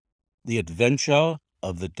The Adventure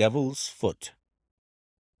of the Devil's Foot.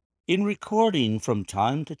 In recording from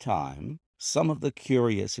time to time some of the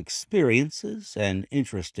curious experiences and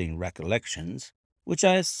interesting recollections which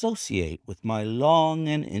I associate with my long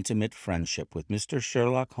and intimate friendship with Mr.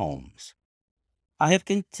 Sherlock Holmes, I have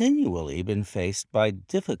continually been faced by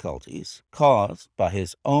difficulties caused by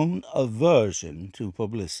his own aversion to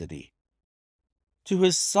publicity. To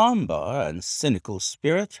his sombre and cynical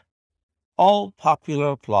spirit, all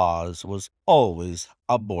popular applause was always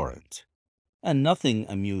abhorrent, and nothing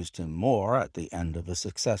amused him more at the end of a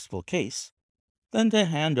successful case than to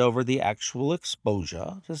hand over the actual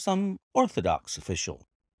exposure to some orthodox official,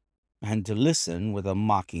 and to listen with a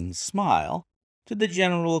mocking smile to the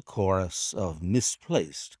general chorus of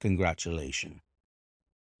misplaced congratulation.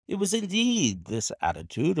 It was indeed this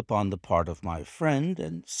attitude upon the part of my friend,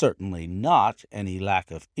 and certainly not any lack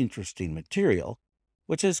of interesting material,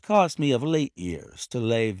 which has caused me of late years to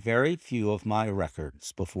lay very few of my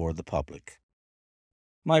records before the public.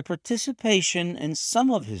 My participation in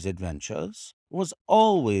some of his adventures was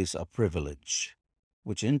always a privilege,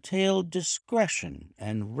 which entailed discretion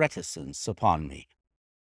and reticence upon me.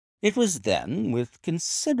 It was then with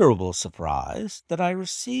considerable surprise that I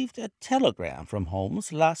received a telegram from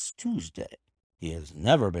Holmes last Tuesday. He has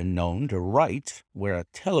never been known to write where a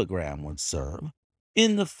telegram would serve,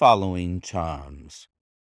 in the following terms: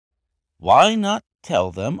 "Why not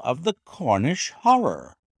tell them of the Cornish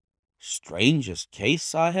horror? Strangest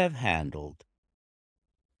case I have handled."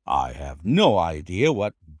 I have no idea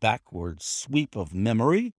what backward sweep of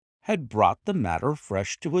memory had brought the matter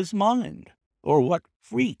fresh to his mind, or what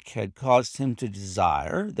freak had caused him to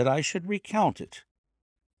desire that I should recount it.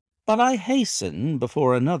 But I hasten,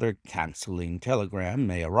 before another cancelling telegram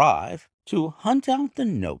may arrive, to hunt out the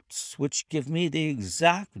notes which give me the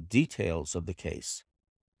exact details of the case,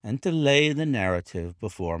 and to lay the narrative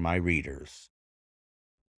before my readers.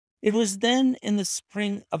 It was then in the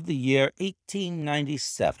spring of the year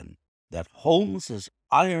 1897 that Holmes's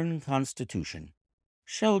iron constitution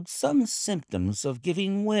showed some symptoms of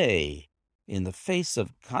giving way in the face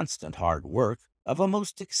of constant hard work of a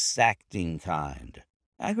most exacting kind,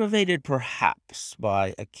 aggravated perhaps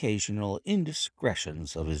by occasional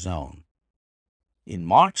indiscretions of his own. In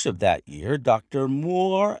March of that year, Dr.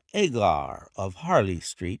 Moore Agar of Harley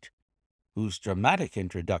Street, whose dramatic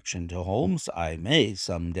introduction to Holmes I may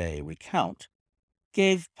some day recount,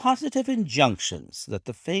 gave positive injunctions that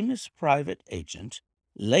the famous private agent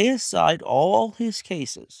lay aside all his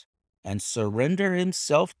cases and surrender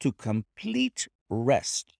himself to complete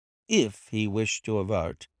rest if he wished to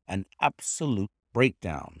avert an absolute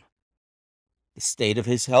breakdown. The state of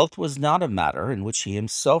his health was not a matter in which he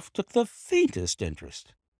himself took the faintest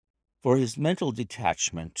interest, for his mental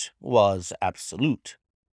detachment was absolute.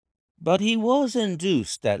 But he was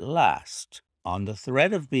induced at last, on the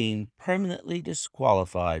threat of being permanently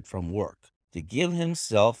disqualified from work, to give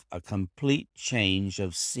himself a complete change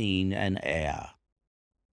of scene and air.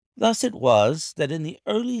 Thus it was that in the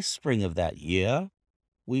early spring of that year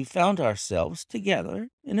we found ourselves together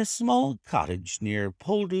in a small cottage near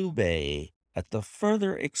Poldhu Bay, at the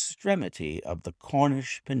further extremity of the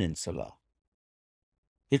Cornish peninsula.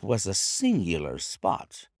 It was a singular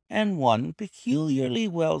spot, and one peculiarly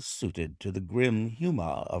well suited to the grim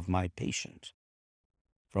humor of my patient.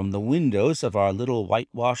 From the windows of our little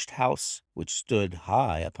whitewashed house, which stood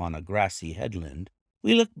high upon a grassy headland,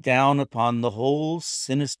 we looked down upon the whole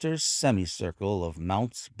sinister semicircle of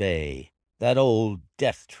Mounts Bay, that old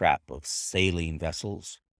death-trap of sailing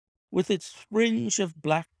vessels, with its fringe of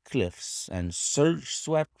black cliffs and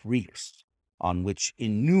surge-swept reefs, on which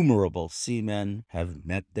innumerable seamen have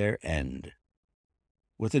met their end.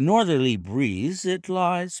 With a northerly breeze it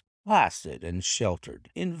lies placid and sheltered,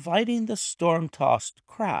 inviting the storm-tossed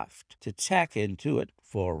craft to tack into it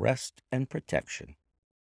for rest and protection.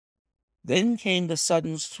 Then came the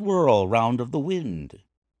sudden swirl round of the wind,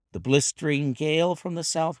 the blistering gale from the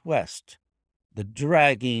southwest, the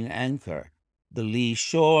dragging anchor, the lee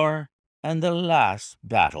shore, and the last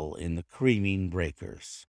battle in the creaming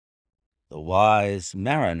breakers. The wise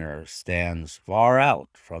mariner stands far out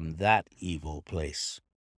from that evil place.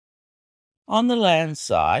 On the land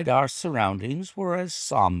side our surroundings were as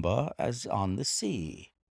sombre as on the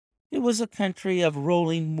sea. It was a country of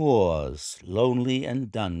rolling moors, lonely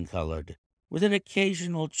and dun-colored, with an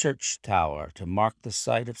occasional church tower to mark the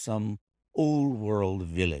site of some old-world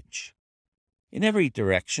village. In every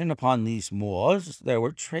direction upon these moors there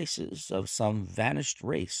were traces of some vanished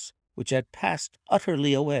race which had passed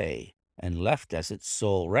utterly away, and left as its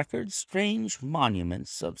sole record strange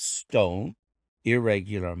monuments of stone,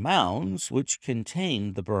 irregular mounds which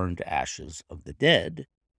contained the burned ashes of the dead,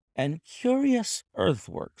 and curious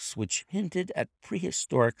earthworks which hinted at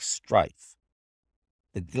prehistoric strife.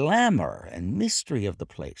 The glamour and mystery of the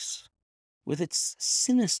place, with its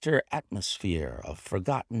sinister atmosphere of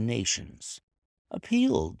forgotten nations,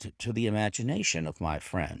 appealed to the imagination of my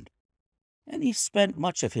friend, and he spent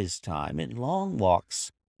much of his time in long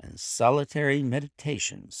walks and solitary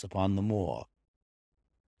meditations upon the moor.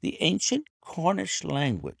 The ancient Cornish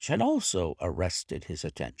language had also arrested his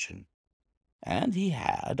attention, and he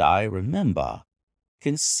had, I remember,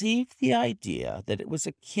 conceived the idea that it was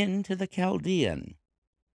akin to the Chaldean,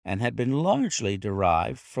 and had been largely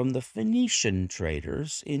derived from the Phoenician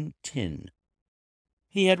traders in tin.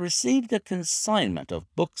 He had received a consignment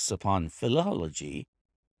of books upon philology,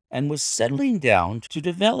 and was settling down to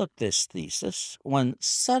develop this thesis, when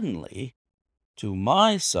suddenly, to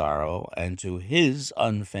my sorrow and to his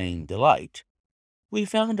unfeigned delight, we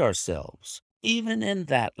found ourselves, even in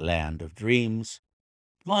that land of dreams,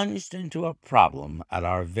 plunged into a problem at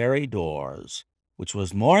our very doors, which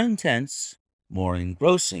was more intense, more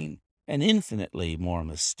engrossing, and infinitely more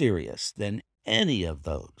mysterious than any of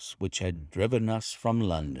those which had driven us from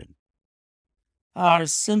London. Our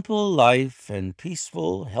simple life and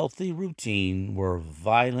peaceful, healthy routine were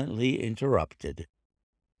violently interrupted,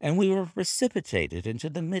 and we were precipitated into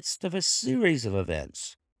the midst of a series of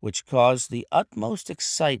events which caused the utmost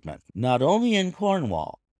excitement not only in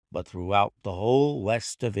Cornwall, but throughout the whole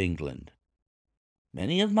west of England.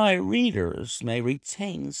 Many of my readers may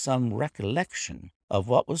retain some recollection of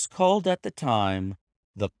what was called at the time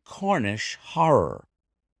the Cornish horror,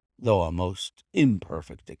 though a most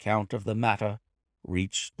imperfect account of the matter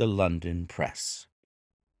reached the London press.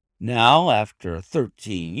 Now, after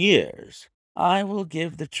 13 years, I will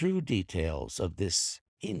give the true details of this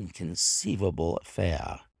inconceivable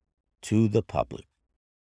affair to the public.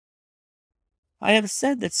 I have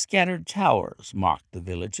said that scattered towers marked the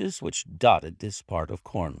villages which dotted this part of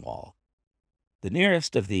Cornwall. The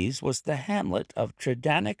nearest of these was the hamlet of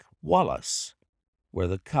Tredannick Wallace, where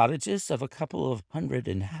the cottages of a couple of hundred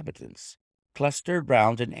inhabitants clustered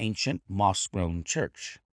round an ancient moss-grown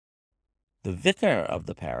church. The vicar of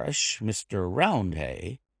the parish, Mr.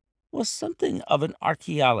 Roundhay, was something of an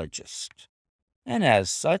archaeologist, and as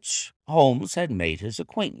such Holmes had made his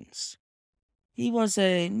acquaintance. He was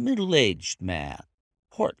a middle-aged man,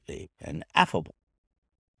 portly and affable,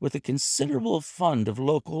 with a considerable fund of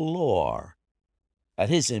local lore. At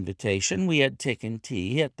his invitation we had taken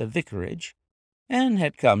tea at the vicarage, and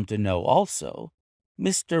had come to know also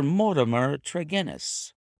Mr. Mortimer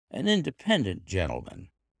Tregennis, an independent gentleman,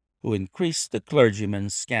 who increased the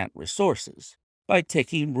clergyman's scant resources by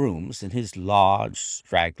taking rooms in his large,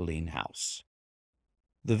 straggling house.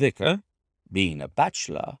 The vicar, being a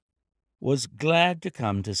bachelor, was glad to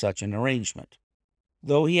come to such an arrangement,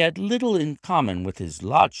 though he had little in common with his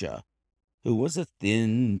lodger, who was a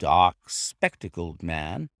thin, dark, spectacled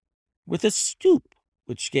man, with a stoop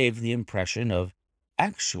which gave the impression of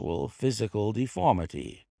actual physical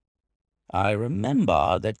deformity. I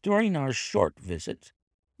remember that during our short visit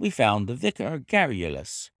we found the vicar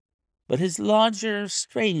garrulous, but his lodger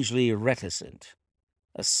strangely reticent,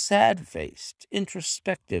 a sad-faced,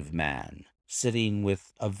 introspective man, sitting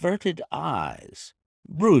with averted eyes,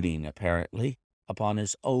 brooding, apparently, upon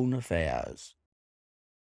his own affairs.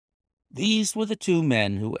 These were the two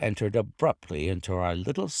men who entered abruptly into our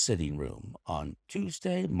little sitting-room on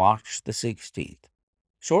Tuesday, March the 16th,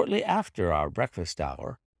 shortly after our breakfast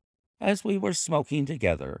hour, as we were smoking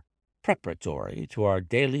together, preparatory to our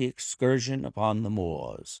daily excursion upon the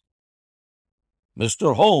moors.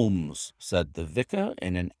 "Mr. Holmes," said the vicar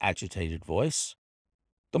in an agitated voice,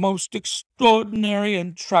 "the most extraordinary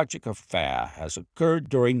and tragic affair has occurred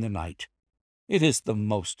during the night. It is the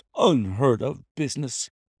most unheard-of business.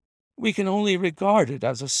 We can only regard it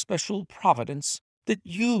as a special providence that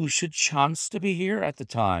you should chance to be here at the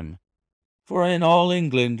time, for in all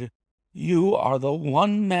England you are the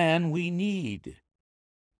one man we need."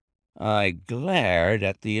 I glared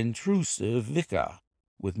at the intrusive vicar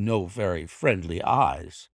with no very friendly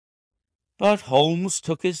eyes, but Holmes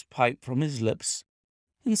took his pipe from his lips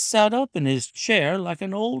and sat up in his chair like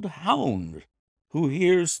an old hound who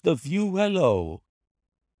hears the view halloo.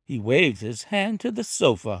 He waved his hand to the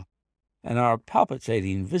sofa, and our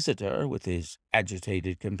palpitating visitor, with his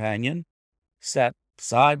agitated companion, sat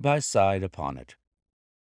side by side upon it.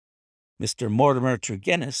 Mr. Mortimer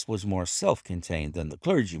Tregennis was more self-contained than the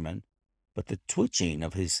clergyman, but the twitching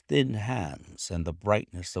of his thin hands and the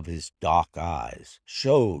brightness of his dark eyes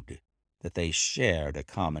showed that they shared a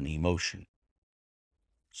common emotion.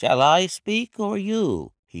 "Shall I speak or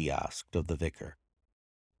you?" he asked of the vicar.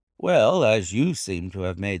 Well, as you seem to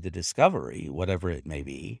have made the discovery, whatever it may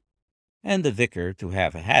be, and the vicar to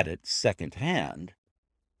have had it second hand,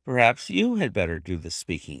 perhaps you had better do the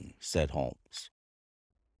speaking, said Holmes.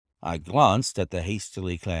 I glanced at the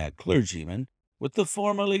hastily clad clergyman with the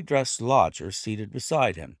formally dressed lodger seated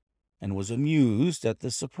beside him, and was amused at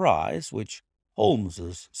the surprise which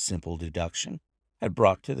Holmes's simple deduction had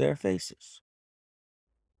brought to their faces.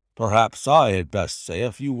 "Perhaps I had best say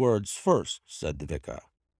a few words first," said the vicar,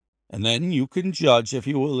 "and then you can judge if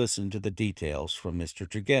you will listen to the details from Mr.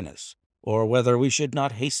 Tregennis, or whether we should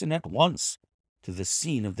not hasten at once to the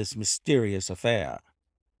scene of this mysterious affair.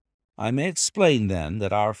 I may explain, then,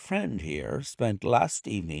 that our friend here spent last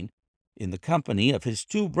evening in the company of his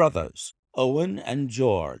two brothers, Owen and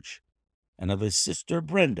George, and of his sister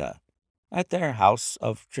Brenda, at their house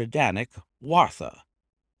of Tredannick, Wartha,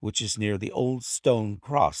 which is near the old stone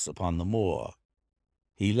cross upon the moor.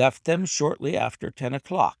 He left them shortly after 10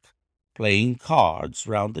 o'clock, playing cards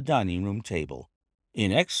round the dining-room table,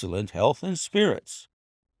 in excellent health and spirits.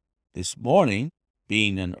 This morning,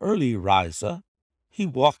 being an early riser, he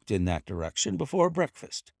walked in that direction before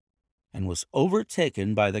breakfast, and was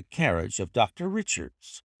overtaken by the carriage of Dr.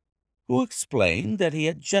 Richards, who explained that he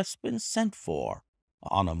had just been sent for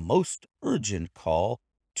on a most urgent call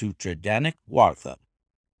to Tredannick Wartha.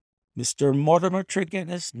 Mr. Mortimer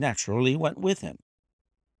Tregennis naturally went with him.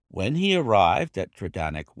 When he arrived at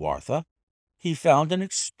Tredannick Wartha, he found an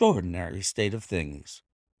extraordinary state of things.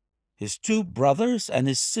 His two brothers and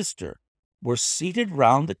his sister were seated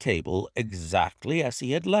round the table exactly as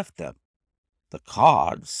he had left them, the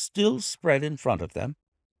cards still spread in front of them,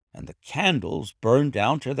 and the candles burned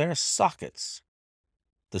down to their sockets.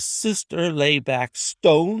 The sister lay back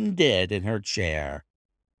stone dead in her chair,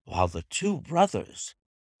 while the two brothers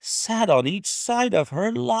sat on each side of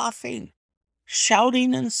her laughing,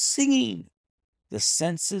 shouting, and singing, the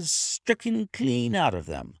senses stricken clean out of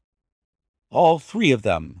them. All three of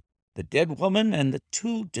them, the dead woman and the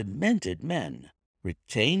two demented men,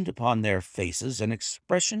 retained upon their faces an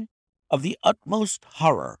expression of the utmost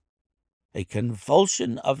horror, a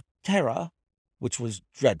convulsion of terror which was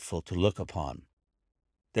dreadful to look upon.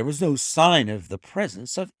 There was no sign of the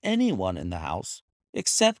presence of anyone in the house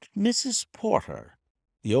except Mrs. Porter,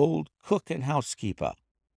 the old cook and housekeeper,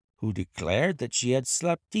 who declared that she had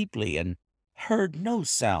slept deeply and heard no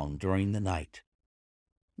sound during the night.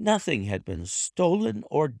 Nothing had been stolen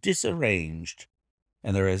or disarranged,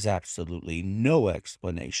 and there is absolutely no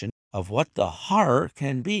explanation of what the horror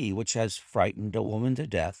can be which has frightened a woman to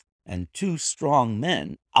death and two strong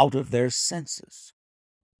men out of their senses.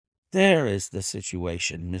 There is the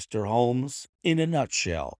situation, Mr. Holmes, in a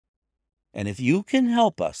nutshell, and if you can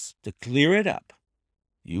help us to clear it up,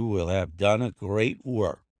 you will have done a great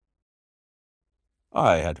work."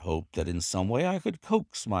 I had hoped that in some way I could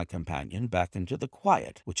coax my companion back into the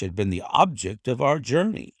quiet which had been the object of our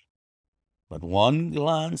journey, but one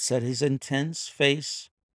glance at his intense face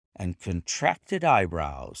and contracted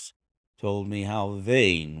eyebrows told me how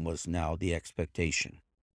vain was now the expectation.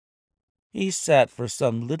 He sat for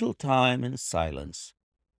some little time in silence,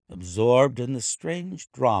 absorbed in the strange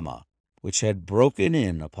drama which had broken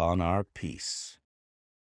in upon our peace.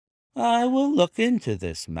 "I will look into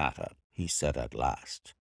this matter," he said at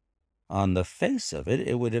last. "On the face of it,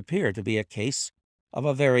 it would appear to be a case of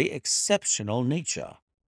a very exceptional nature.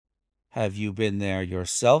 Have you been there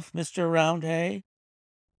yourself, Mr. Roundhay?"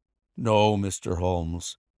 "No, Mr.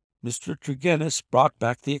 Holmes. Mr. Tregennis brought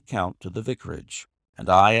back the account to the vicarage, and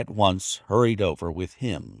I at once hurried over with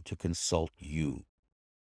him to consult you."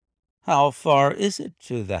 "How far is it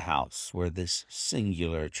to the house where this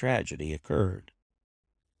singular tragedy occurred?"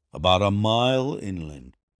 "About a mile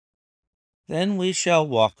inland." "Then we shall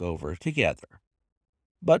walk over together.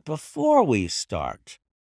 But before we start,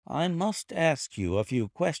 I must ask you a few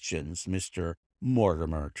questions, Mr.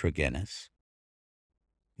 Mortimer Tregennis."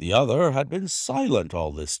 The other had been silent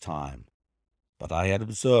all this time, but I had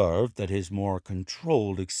observed that his more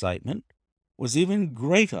controlled excitement was even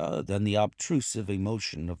greater than the obtrusive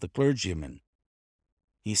emotion of the clergyman.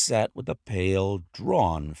 He sat with a pale,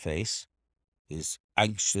 drawn face, his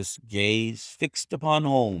anxious gaze fixed upon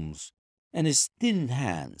Holmes, and his thin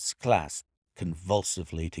hands clasped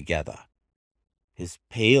convulsively together. His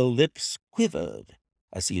pale lips quivered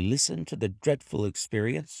as he listened to the dreadful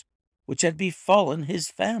experience which had befallen his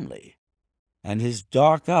family, and his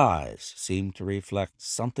dark eyes seemed to reflect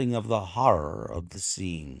something of the horror of the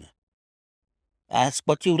scene. "Ask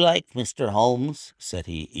what you like, Mr. Holmes," said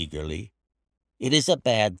he eagerly. "It is a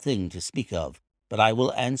bad thing to speak of, but I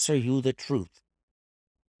will answer you the truth."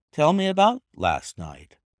 "Tell me about last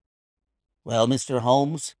night." "Well, Mr.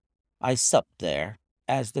 Holmes, I supped there,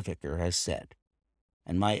 as the vicar has said,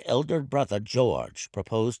 and my elder brother George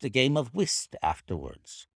proposed a game of whist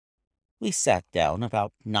afterwards. We sat down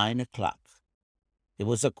about 9 o'clock. It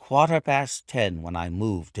was 10:15 when I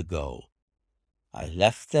moved to go. I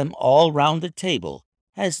left them all round the table,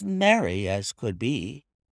 as merry as could be.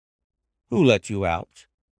 Who let you out?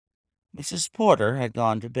 Mrs. Porter had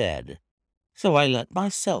gone to bed, so I let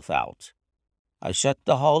myself out. I shut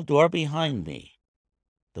the hall door behind me.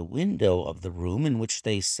 The window of the room in which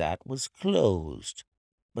they sat was closed,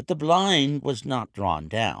 but the blind was not drawn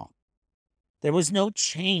down. There was no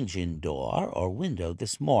change in door or window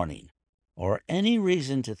this morning, or any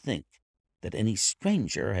reason to think that any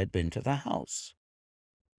stranger had been to the house.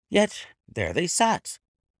 Yet there they sat,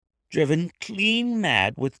 driven clean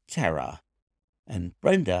mad with terror, and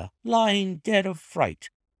Brenda lying dead of fright,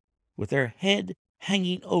 with her head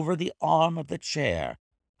hanging over the arm of the chair.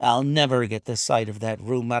 I'll never get the sight of that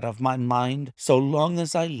room out of my mind so long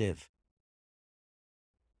as I live.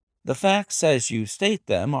 The facts as you state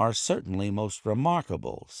them are certainly most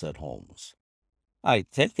remarkable, said Holmes. I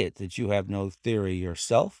take it that you have no theory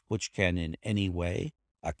yourself which can in any way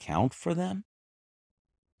account for them?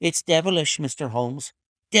 It's devilish, Mr. Holmes,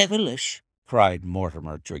 devilish, cried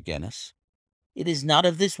Mortimer Tregennis. It is not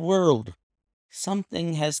of this world.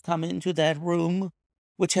 Something has come into that room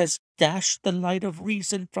which has dashed the light of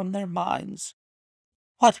reason from their minds.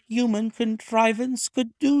 What human contrivance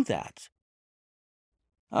could do that?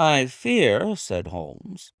 I fear, said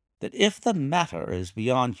Holmes, that if the matter is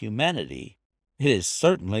beyond humanity, it is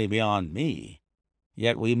certainly beyond me.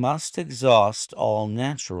 Yet we must exhaust all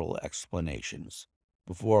natural explanations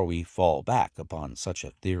before we fall back upon such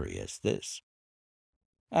a theory as this.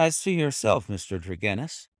 As for yourself, Mr.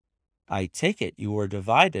 Tregennis, I take it you were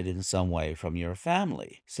divided in some way from your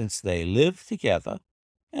family, since they lived together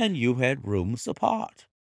and you had rooms apart.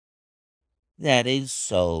 That is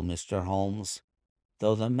so, Mr. Holmes,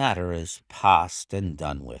 though the matter is past and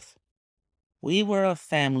done with. We were a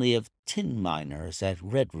family of tin miners at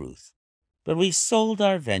Redruth, but we sold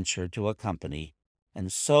our venture to a company,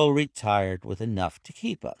 and so retired with enough to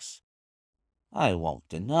keep us. I won't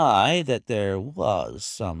deny that there was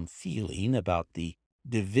some feeling about the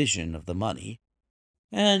division of the money,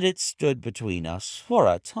 and it stood between us for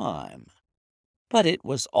a time. But it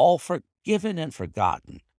was all forgiven and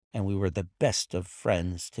forgotten, and we were the best of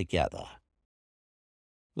friends together.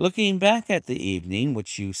 Looking back at the evening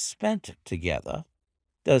which you spent together,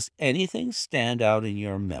 does anything stand out in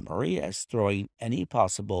your memory as throwing any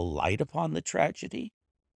possible light upon the tragedy?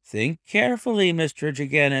 Think carefully, Mr.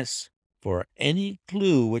 Tregennis, for any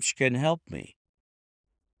clue which can help me.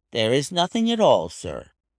 There is nothing at all,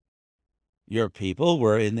 sir. Your people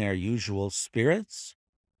were in their usual spirits?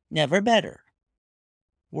 Never better.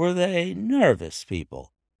 Were they nervous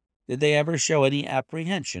people? Did they ever show any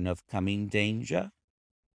apprehension of coming danger?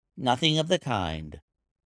 Nothing of the kind.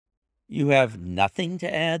 You have nothing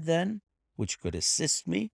to add, then, which could assist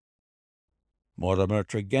me? Mortimer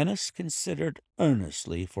Tregennis considered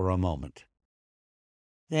earnestly for a moment.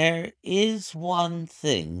 There is one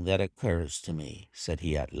thing that occurs to me, said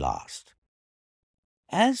he at last.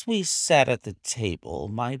 As we sat at the table,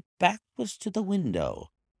 my back was to the window,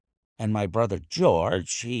 and my brother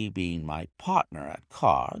George, he being my partner at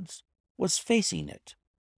cards, was facing it.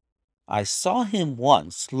 I saw him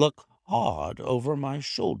once look hard over my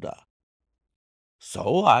shoulder.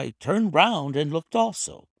 So I turned round and looked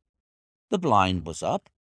also. The blind was up,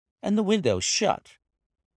 and the window shut,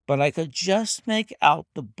 but I could just make out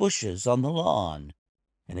the bushes on the lawn,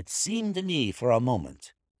 and it seemed to me for a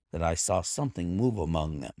moment that I saw something move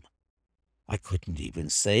among them. I couldn't even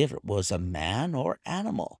say if it was a man or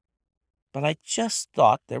animal, but I just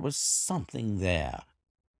thought there was something there.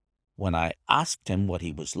 When I asked him what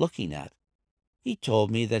he was looking at, he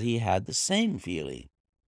told me that he had the same feeling.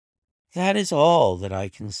 That is all that I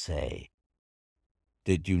can say.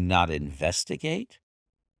 Did you not investigate?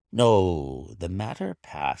 No, the matter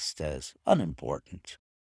passed as unimportant.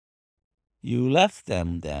 You left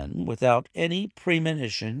them, then, without any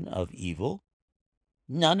premonition of evil?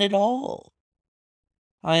 None at all.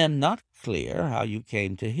 I am not clear how you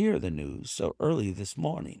came to hear the news so early this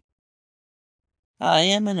morning. I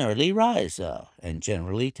am an early riser, and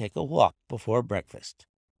generally take a walk before breakfast.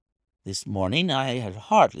 This morning I had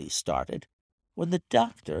hardly started when the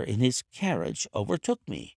doctor in his carriage overtook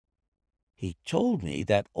me. He told me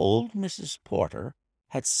that old Mrs. Porter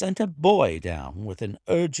had sent a boy down with an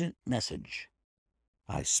urgent message.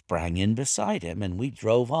 I sprang in beside him, and we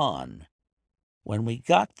drove on. When we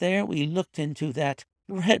got there, we looked into that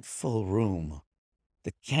dreadful room.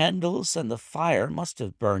 The candles and the fire must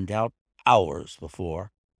have burned out hours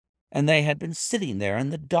before. and they had been sitting there in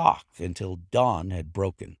the dock until dawn had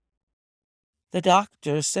broken. The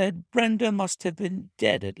doctor said Brenda must have been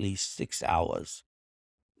dead at least 6 hours.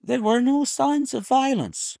 There were no signs of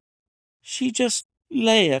violence. She just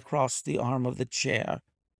lay across the arm of the chair,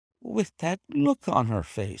 with that look on her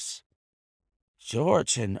face.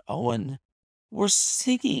 George and Owen were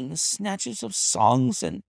singing snatches of songs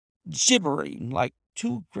and gibbering like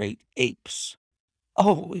two great apes.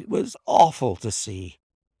 Oh, it was awful to see.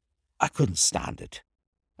 I couldn't stand it,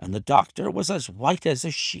 and the doctor was as white as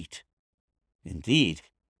a sheet. Indeed,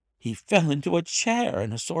 he fell into a chair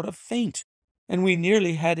in a sort of faint, and we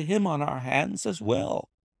nearly had him on our hands as well.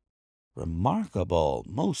 Remarkable,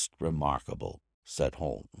 most remarkable, said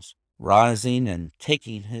Holmes, rising and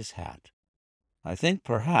taking his hat. I think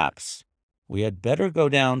perhaps we had better go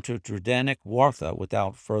down to Tredanick Wartha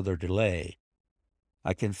without further delay.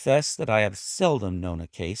 I confess that I have seldom known a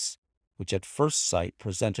case which at first sight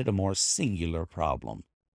presented a more singular problem.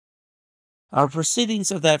 Our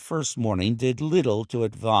proceedings of that first morning did little to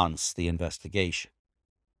advance the investigation.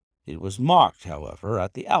 It was marked, however,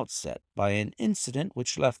 at the outset by an incident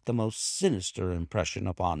which left the most sinister impression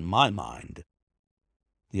upon my mind.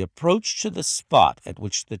 The approach to the spot at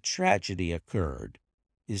which the tragedy occurred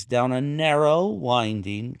is down a narrow,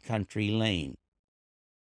 winding country lane.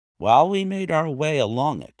 While we made our way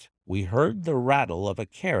along it, we heard the rattle of a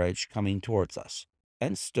carriage coming towards us,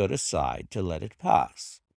 and stood aside to let it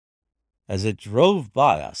pass. As it drove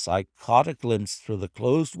by us, I caught a glimpse through the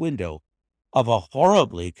closed window of a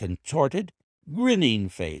horribly contorted, grinning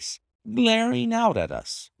face glaring out at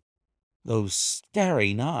us. Those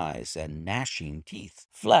staring eyes and gnashing teeth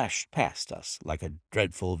flashed past us like a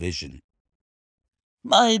dreadful vision.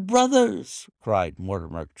 "My brothers!" cried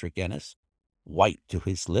Mortimer Tregennis, white to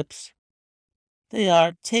his lips. "They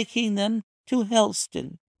are taking them to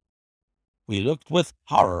Helston." We looked with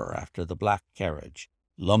horror after the black carriage,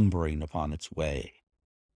 lumbering upon its way.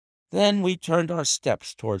 Then we turned our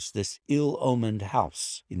steps towards this ill-omened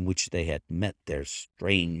house in which they had met their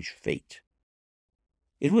strange fate.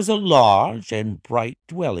 It was a large and bright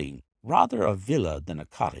dwelling, rather a villa than a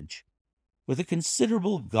cottage, with a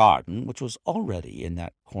considerable garden which was already, in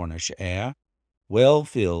that Cornish air, well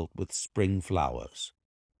filled with spring flowers.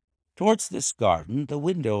 Towards this garden the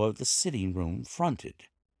window of the sitting-room fronted.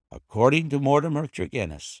 According to Mortimer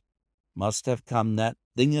Tregennis, must have come that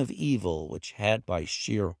thing of evil which had by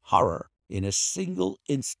sheer horror in a single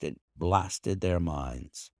instant blasted their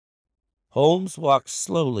minds. Holmes walked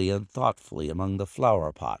slowly and thoughtfully among the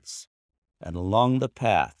flower-pots and along the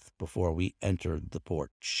path before we entered the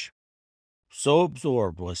porch. So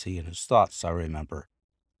absorbed was he in his thoughts, I remember,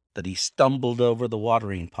 that he stumbled over the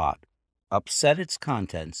watering-pot, upset its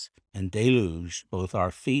contents, and deluged both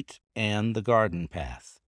our feet and the garden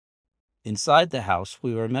path. Inside the house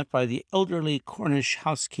we were met by the elderly Cornish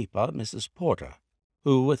housekeeper, Mrs. Porter,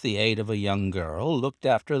 who, with the aid of a young girl, looked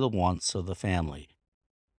after the wants of the family.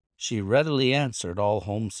 She readily answered all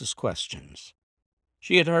Holmes's questions.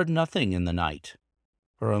 She had heard nothing in the night.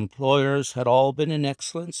 Her employers had all been in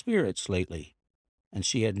excellent spirits lately, and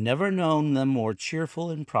she had never known them more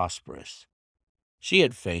cheerful and prosperous. She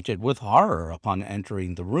had fainted with horror upon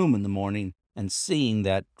entering the room in the morning and seeing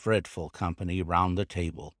that dreadful company round the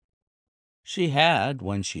table. She had,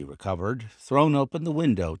 when she recovered, thrown open the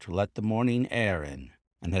window to let the morning air in,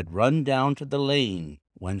 and had run down to the lane,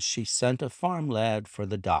 whence she sent a farm lad for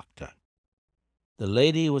the doctor. The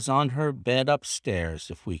lady was on her bed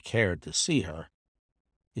upstairs if we cared to see her.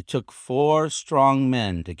 It took 4 strong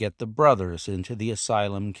men to get the brothers into the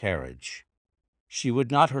asylum carriage. She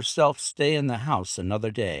would not herself stay in the house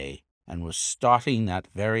another day, and was starting that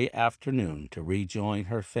very afternoon to rejoin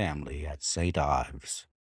her family at St. Ives.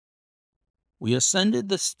 We ascended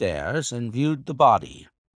the stairs and viewed the body.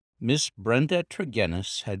 Miss Brenda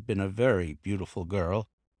Tregennis had been a very beautiful girl,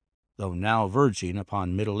 though now verging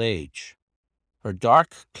upon middle age. Her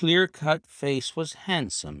dark, clear-cut face was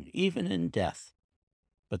handsome, even in death,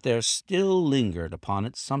 but there still lingered upon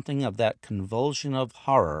it something of that convulsion of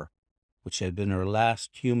horror which had been her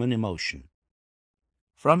last human emotion.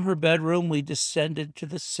 From her bedroom we descended to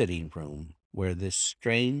the sitting-room, where this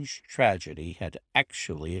strange tragedy had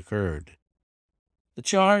actually occurred. The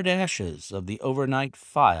charred ashes of the overnight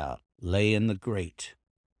fire lay in the grate.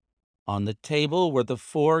 On the table were the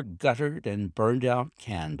 4 guttered and burned-out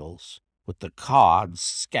candles, with the cods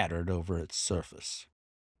scattered over its surface.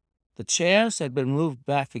 The chairs had been moved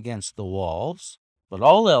back against the walls, but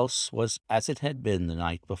all else was as it had been the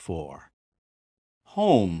night before.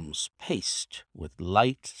 Holmes paced with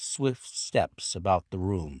light, swift steps about the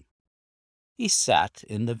room. He sat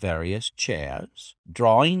in the various chairs,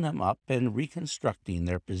 drawing them up and reconstructing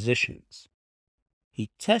their positions.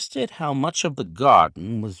 He tested how much of the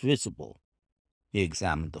garden was visible. He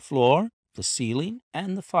examined the floor, the ceiling,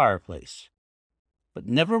 and the fireplace. But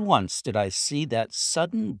never once did I see that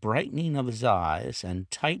sudden brightening of his eyes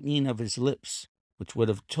and tightening of his lips, which would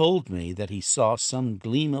have told me that he saw some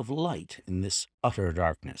gleam of light in this utter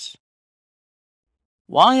darkness.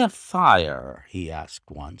 "Why a fire?" he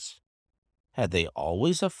asked once. Had they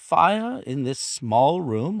always a fire in this small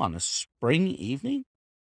room on a spring evening?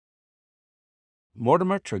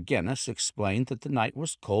 Mortimer Tregennis explained that the night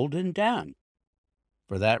was cold and damp.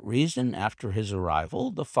 For that reason, after his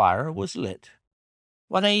arrival, the fire was lit.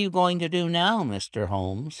 "What are you going to do now, Mr.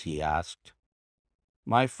 Holmes?" he asked.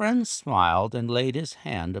 My friend smiled and laid his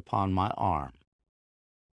hand upon my arm.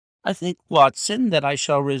 "I think, Watson, that I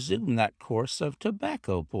shall resume that course of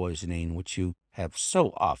tobacco poisoning which you have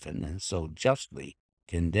so often and so justly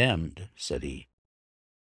condemned," said he.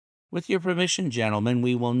 "With your permission, gentlemen,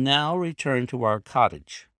 we will now return to our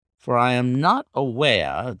cottage, for I am not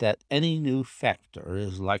aware that any new factor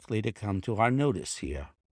is likely to come to our notice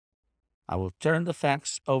here. I will turn the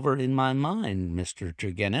facts over in my mind, Mr.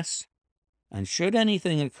 Tregennis, and should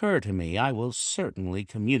anything occur to me, I will certainly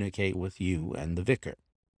communicate with you and the vicar.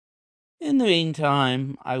 In the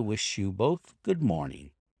meantime, I wish you both good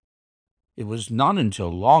morning." It was not until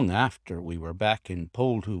long after we were back in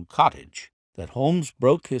Poldhu Cottage that Holmes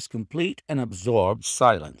broke his complete and absorbed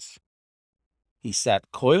silence. He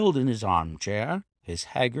sat coiled in his armchair, his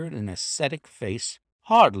haggard and ascetic face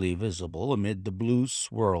hardly visible amid the blue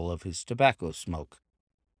swirl of his tobacco smoke,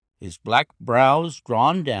 his black brows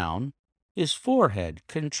drawn down, his forehead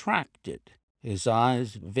contracted, his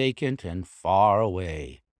eyes vacant and far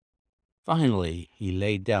away. Finally he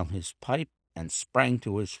laid down his pipe and sprang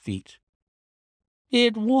to his feet.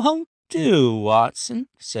 "It won't do, Watson,"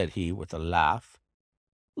 said he with a laugh.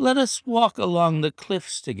 "Let us walk along the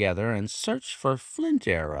cliffs together and search for flint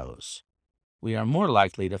arrows. We are more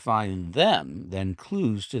likely to find them than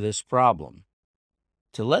clues to this problem.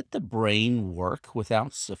 To let the brain work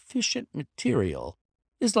without sufficient material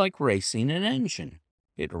is like racing an engine.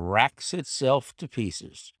 It racks itself to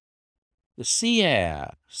pieces. The sea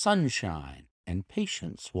air, sunshine, and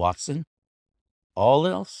patience, Watson. All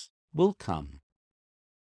else will come.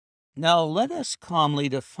 Now let us calmly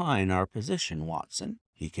define our position, Watson,"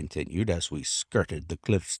 he continued as we skirted the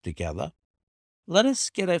cliffs together. "Let us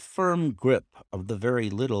get a firm grip of the very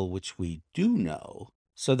little which we do know,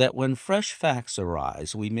 so that when fresh facts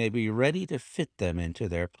arise we may be ready to fit them into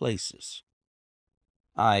their places.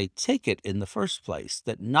 I take it, in the first place,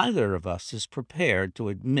 that neither of us is prepared to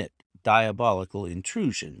admit diabolical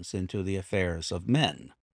intrusions into the affairs of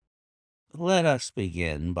men. Let us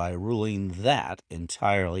begin by ruling that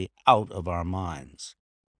entirely out of our minds.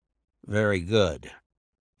 Very good.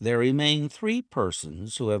 There remain three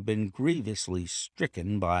persons who have been grievously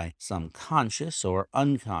stricken by some conscious or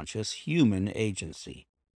unconscious human agency.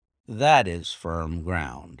 That is firm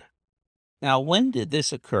ground. Now, when did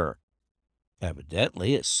this occur?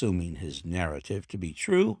 Evidently, assuming his narrative to be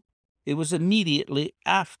true, it was immediately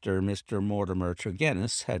after Mr. Mortimer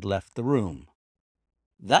Tregennis had left the room.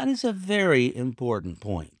 That is a very important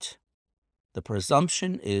point. The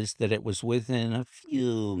presumption is that it was within a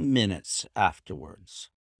few minutes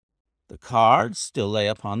afterwards. The cards still lay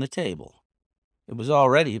upon the table. It was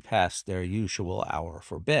already past their usual hour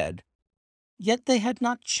for bed, yet they had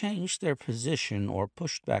not changed their position or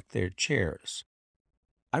pushed back their chairs.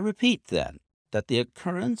 I repeat, then, that the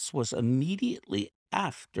occurrence was immediately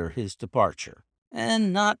after his departure,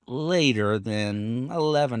 and not later than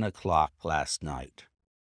 11 o'clock last night.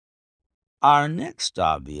 Our next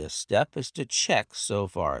obvious step is to check, so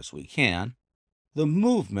far as we can, the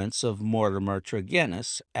movements of Mortimer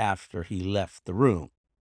Tregennis after he left the room.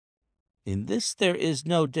 In this there is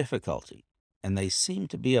no difficulty, and they seem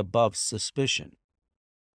to be above suspicion.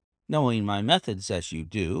 Knowing my methods as you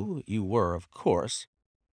do, you were, of course,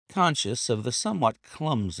 conscious of the somewhat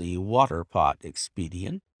clumsy water-pot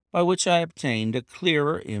expedient by which I obtained a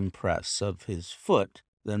clearer impress of his foot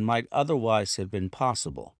than might otherwise have been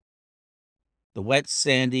possible. The wet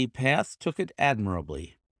sandy path took it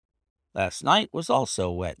admirably. Last night was also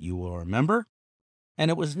wet, you will remember, and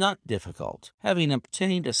it was not difficult, having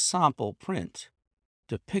obtained a sample print,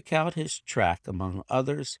 to pick out his track among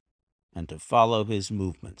others and to follow his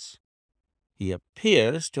movements. He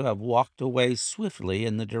appears to have walked away swiftly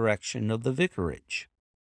in the direction of the vicarage.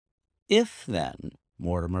 If, then,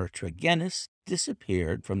 Mortimer Tregennis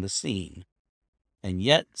disappeared from the scene, and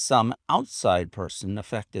yet some outside person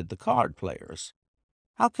affected the card players,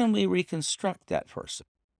 how can we reconstruct that person?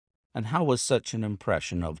 and how was such an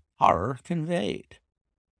impression of horror conveyed?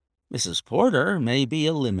 Mrs. Porter may be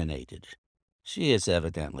eliminated. She is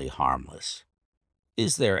evidently harmless.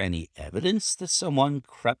 Is there any evidence that someone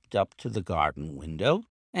crept up to the garden window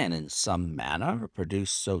and in some manner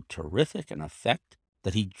produced so terrific an effect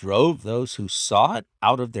that he drove those who saw it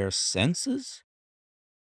out of their senses?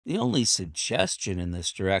 The only suggestion in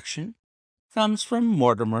this direction comes from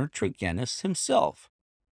Mortimer Tregennis himself,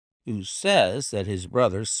 who says that his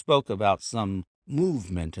brother spoke about some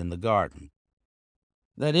movement in the garden.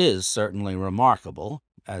 That is certainly remarkable,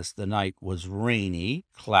 as the night was rainy,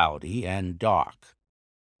 cloudy, and dark.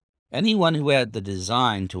 Anyone who had the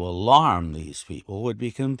design to alarm these people would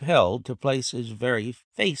be compelled to place his very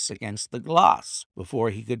face against the glass before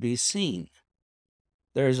he could be seen.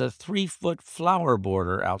 There is a 3-foot flower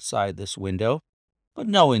border outside this window, but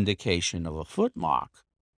no indication of a footmark.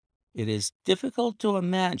 It is difficult to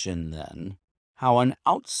imagine, then, how an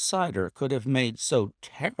outsider could have made so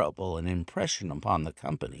terrible an impression upon the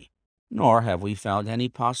company, nor have we found any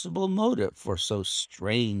possible motive for so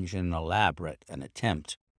strange and elaborate an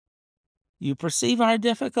attempt. You perceive our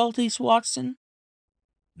difficulties, Watson?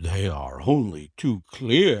 They are only too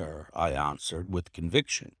clear, I answered with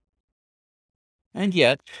conviction. And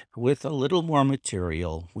yet, with a little more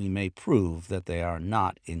material, we may prove that they are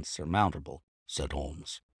not insurmountable, said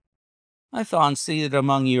Holmes. I fancy that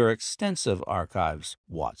among your extensive archives,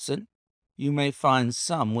 Watson, you may find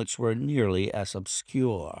some which were nearly as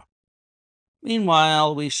obscure.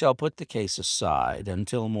 Meanwhile, we shall put the case aside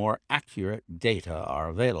until more accurate data are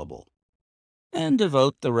available, and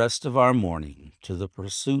devote the rest of our morning to the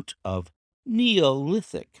pursuit of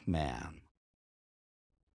Neolithic man.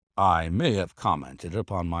 I may have commented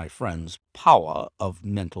upon my friend's power of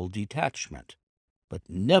mental detachment, but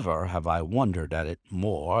never have I wondered at it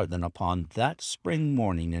more than upon that spring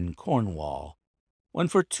morning in Cornwall, when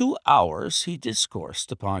for 2 hours he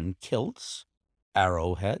discoursed upon kilts,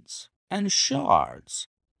 arrowheads, and shards,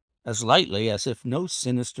 as lightly as if no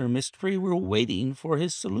sinister mystery were waiting for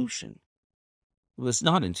his solution. It was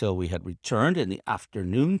not until we had returned in the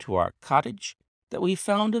afternoon to our cottage that we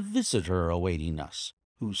found a visitor awaiting us,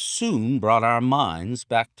 who soon brought our minds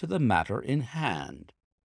back to the matter in hand.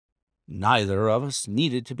 Neither of us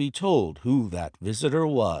needed to be told who that visitor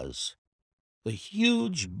was. The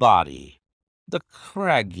huge body, the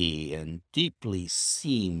craggy and deeply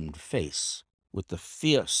seamed face, with the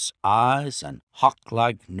fierce eyes and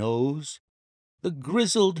hawk-like nose, the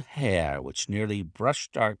grizzled hair which nearly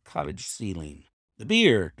brushed our cottage ceiling, the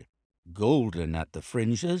beard, golden at the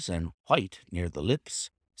fringes and white near the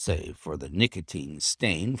lips, save for the nicotine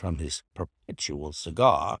stain from his perpetual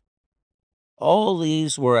cigar, all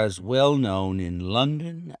these were as well known in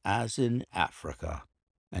London as in Africa,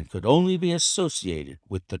 and could only be associated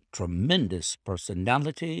with the tremendous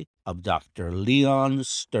personality of Dr. Leon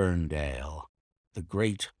Sterndale, the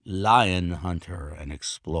great lion hunter and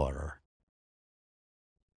explorer.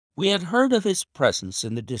 We had heard of his presence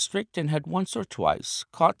in the district and had once or twice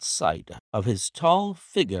caught sight of his tall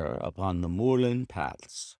figure upon the moorland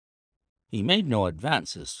paths. He made no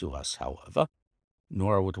advances to us, however,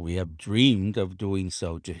 nor would we have dreamed of doing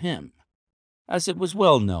so to him, as it was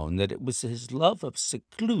well known that it was his love of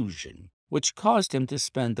seclusion which caused him to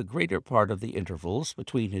spend the greater part of the intervals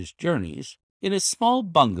between his journeys in a small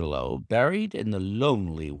bungalow buried in the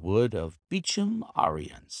lonely wood of Beecham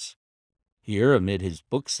Arians. Here, amid his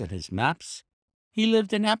books and his maps, he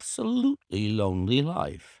lived an absolutely lonely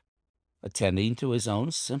life, attending to his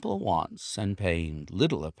own simple wants and paying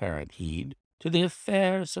little apparent heed to the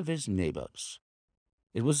affairs of his neighbors.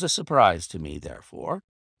 It was a surprise to me, therefore,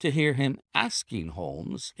 to hear him asking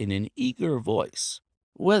Holmes in an eager voice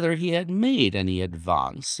whether he had made any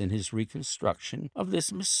advance in his reconstruction of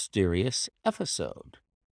this mysterious episode.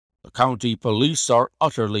 "The county police are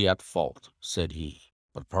utterly at fault," said he,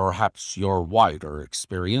 "but perhaps your wider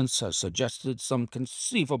experience has suggested some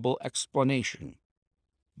conceivable explanation.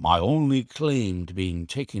 My only claim to being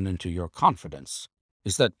taken into your confidence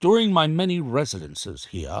is that during my many residences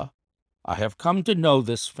here, I have come to know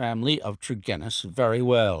this family of Tregennis very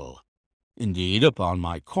well. Indeed, upon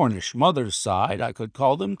my Cornish mother's side I could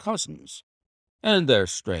call them cousins, and their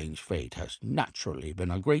strange fate has naturally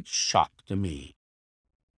been a great shock to me.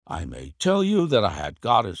 I may tell you that I had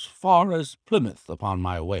got as far as Plymouth upon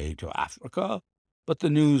my way to Africa, but the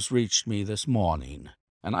news reached me this morning,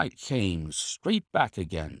 and I came straight back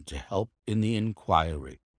again to help in the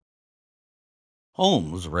inquiry."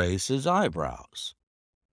 Holmes raised his eyebrows.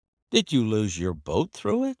 "Did you lose your boat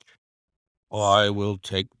through it?" "I will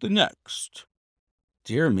take the next."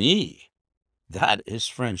 "Dear me, that is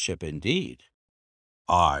friendship indeed."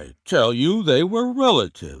 I tell you they were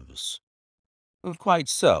relatives. Quite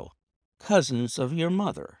so. Cousins of your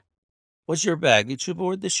mother. Was your baggage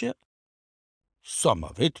aboard the ship? Some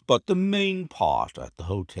of it, but the main part at the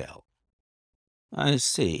hotel. I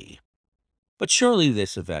see. But surely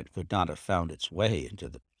this event could not have found its way into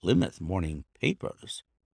the Plymouth morning papers.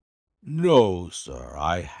 No, sir,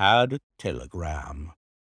 I had a telegram.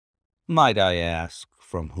 Might I ask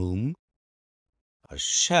from whom? A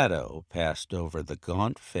shadow passed over the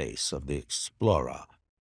gaunt face of the explorer.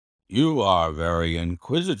 You are very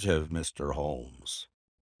inquisitive, Mr. Holmes.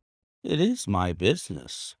 It is my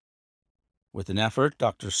business. With an effort,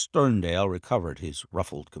 Dr. Sterndale recovered his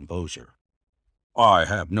ruffled composure. I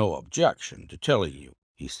have no objection to telling you,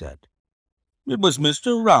 he said. It was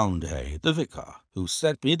Mr. Roundhay, the vicar, who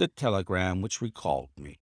sent me the telegram which recalled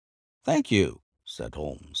me. Thank you, said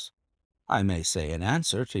Holmes. I may say in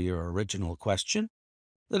answer to your original question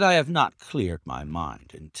that I have not cleared my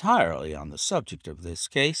mind entirely on the subject of this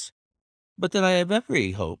case, but that I have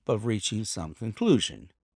every hope of reaching some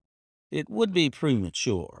conclusion. It would be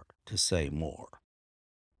premature to say more.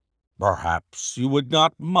 Perhaps you would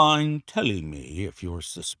not mind telling me if your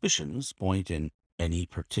suspicions point in any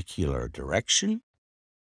particular direction?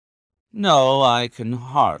 No, I can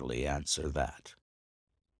hardly answer that.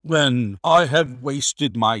 Then I have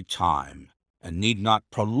wasted my time, and need not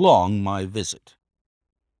prolong my visit.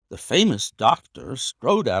 The famous doctor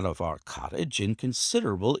strode out of our cottage in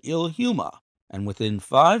considerable ill humor, and within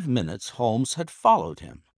 5 minutes Holmes had followed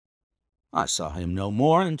him. I saw him no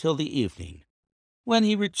more until the evening, when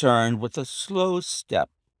he returned with a slow step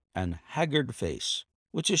and haggard face,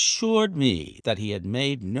 which assured me that he had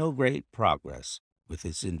made no great progress with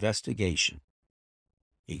his investigation.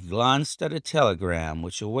 He glanced at a telegram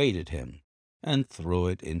which awaited him, and threw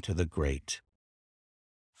it into the grate.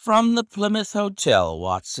 "From the Plymouth Hotel,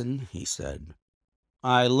 Watson," he said.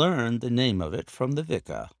 "I learned the name of it from the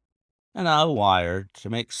vicar, and I wired to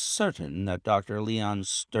make certain that Dr. Leon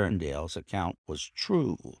Sterndale's account was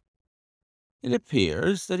true. It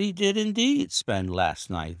appears that he did indeed spend last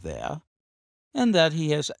night there, and that he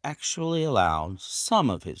has actually allowed some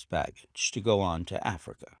of his baggage to go on to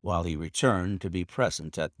Africa, while he returned to be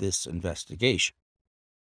present at this investigation.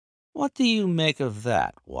 What do you make of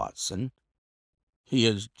that, Watson?" "He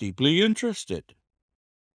is deeply interested."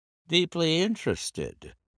 "Deeply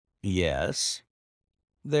interested? Yes.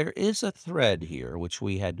 There is a thread here which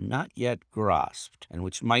we had not yet grasped, and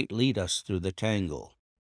which might lead us through the tangle.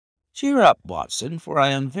 Cheer up, Watson, for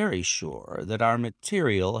I am very sure that our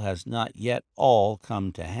material has not yet all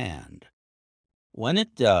come to hand. When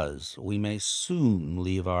it does, we may soon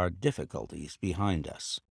leave our difficulties behind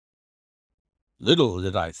us." Little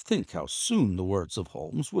did I think how soon the words of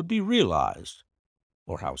Holmes would be realized,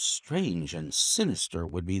 or how strange and sinister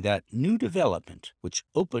would be that new development which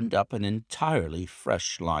opened up an entirely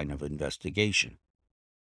fresh line of investigation.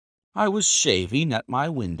 I was shaving at my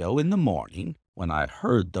window in the morning when I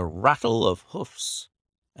heard the rattle of hoofs,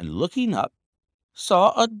 and looking up,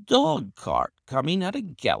 saw a dog-cart coming at a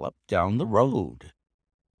gallop down the road.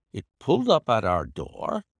 It pulled up at our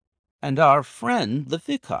door, and our friend the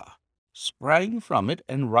vicar sprang from it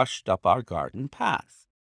and rushed up our garden path.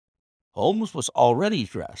 Holmes was already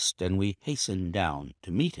dressed, and we hastened down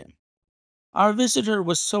to meet him. Our visitor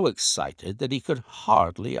was so excited that he could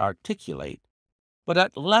hardly articulate, but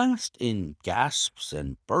at last, in gasps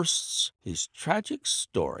and bursts, his tragic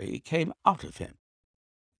story came out of him.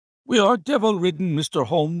 "We are devil-ridden, Mr.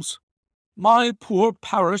 Holmes. My poor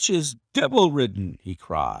parish is devil-ridden," he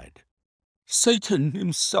cried. "Satan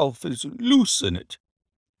himself is loose in it.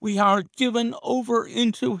 We are given over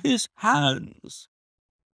into his hands."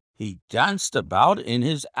 He danced about in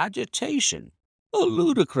his agitation, a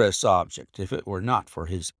ludicrous object if it were not for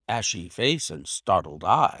his ashy face and startled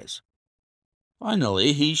eyes.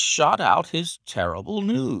 Finally he shot out his terrible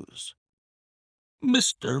news.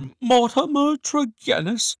 "Mr. Mortimer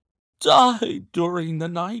Tregennis died during the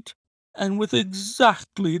night, and with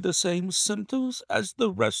exactly the same symptoms as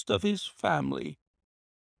the rest of his family."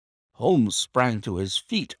 Holmes sprang to his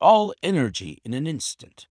feet, all energy in an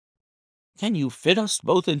instant. "Can you fit us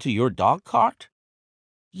both into your dog-cart?"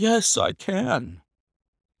 "Yes, I can."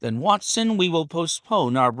 "Then, Watson, we will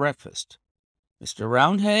postpone our breakfast. Mr.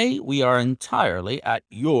 Roundhay, we are entirely at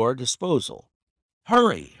your disposal.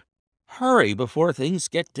 Hurry, hurry, before things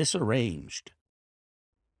get disarranged."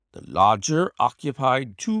 The lodger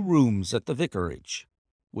occupied 2 rooms at the vicarage,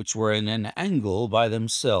 which were in an angle by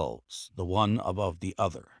themselves, the one above the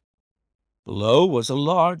other. Below was a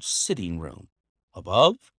large sitting-room.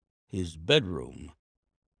 Above, his bedroom.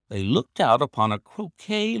 They looked out upon a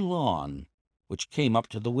croquet lawn, which came up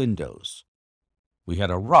to the windows. We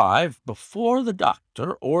had arrived before the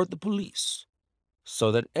doctor or the police,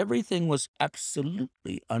 so that everything was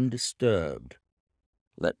absolutely undisturbed.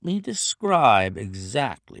 Let me describe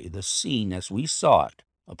exactly the scene as we saw it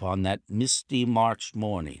upon that misty March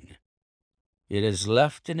morning. It has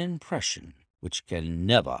left an impression which can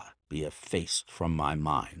never be effaced from my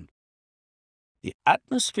mind. The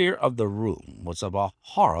atmosphere of the room was of a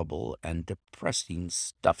horrible and depressing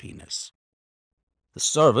stuffiness. The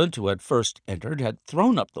servant who had first entered had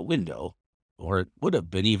thrown up the window, or it would have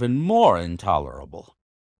been even more intolerable.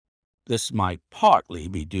 This might partly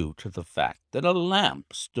be due to the fact that a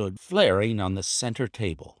lamp stood flaring on the center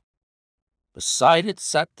table. Beside it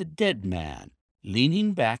sat the dead man,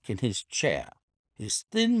 leaning back in his chair, his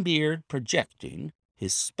thin beard projecting,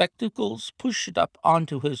 his spectacles pushed up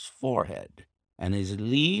onto his forehead, and his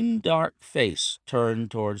lean, dark face turned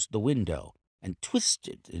towards the window and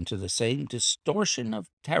twisted into the same distortion of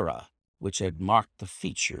terror which had marked the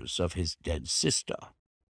features of his dead sister.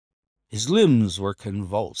 His limbs were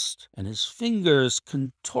convulsed, and his fingers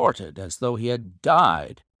contorted as though he had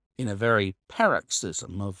died in a very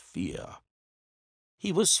paroxysm of fear.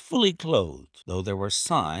 He was fully clothed, though there were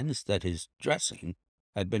signs that his dressing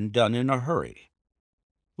had been done in a hurry.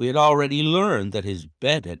 We had already learned that his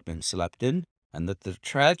bed had been slept in, and that the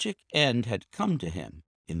tragic end had come to him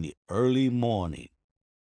in the early morning.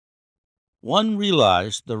 One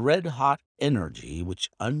realized the red-hot energy which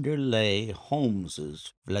underlay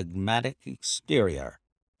Holmes's phlegmatic exterior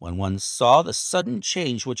when one saw the sudden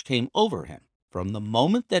change which came over him from the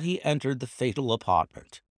moment that he entered the fatal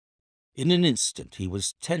apartment. In an instant he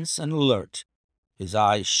was tense and alert, his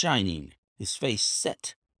eyes shining, his face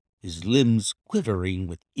set, his limbs quivering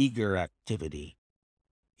with eager activity.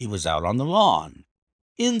 He was out on the lawn,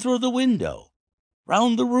 in through the window,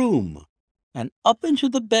 round the room, and up into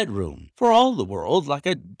the bedroom, for all the world like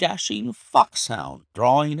a dashing foxhound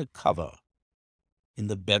drawing a cover. In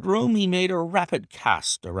the bedroom he made a rapid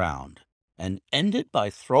cast around, and ended by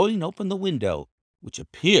throwing open the window, which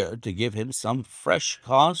appeared to give him some fresh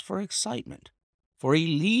cause for excitement, for he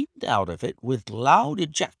leaned out of it with loud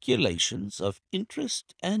ejaculations of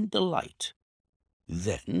interest and delight.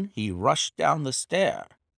 Then he rushed down the stair,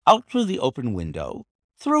 out through the open window,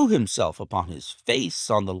 threw himself upon his face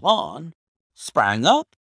on the lawn, sprang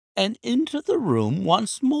up, and into the room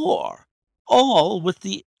once more, all with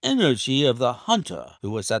the energy of the hunter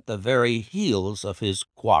who was at the very heels of his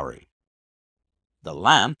quarry. The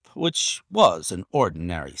lamp, which was an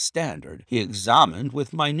ordinary standard, he examined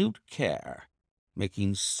with minute care,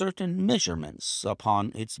 making certain measurements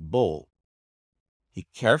upon its bowl. He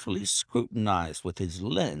carefully scrutinized with his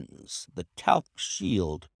lens the talc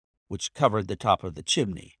shield which covered the top of the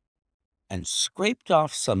chimney, and scraped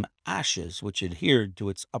off some ashes which adhered to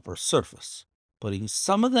its upper surface, putting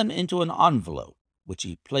some of them into an envelope which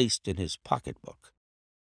he placed in his pocketbook.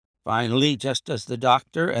 Finally, just as the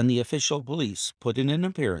doctor and the official police put in an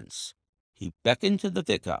appearance, he beckoned to the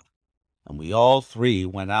vicar, and we all three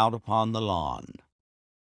went out upon the lawn.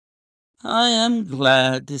 "I am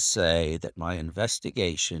glad to say that my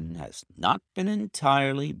investigation has not been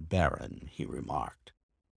entirely barren," he remarked.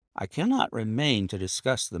 "I cannot remain to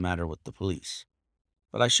discuss the matter with the police,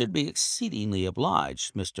 but I should be exceedingly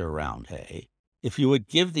obliged, Mr. Roundhay, if you would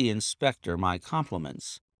give the inspector my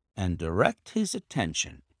compliments and direct his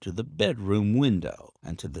attention to the bedroom window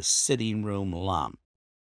and to the sitting-room lamp.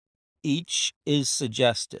 Each is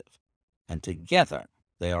suggestive, and together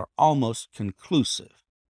they are almost conclusive.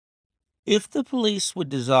 If the police would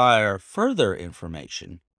desire further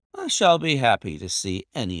information, I shall be happy to see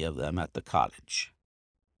any of them at the cottage.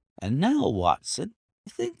 And now, Watson,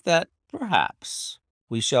 I think that, perhaps,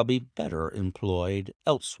 we shall be better employed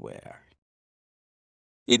elsewhere."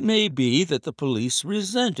 It may be that the police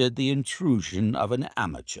resented the intrusion of an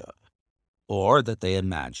amateur, or that they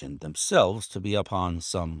imagined themselves to be upon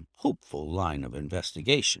some hopeful line of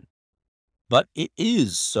investigation. But it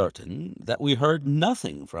is certain that we heard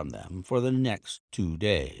nothing from them for the next 2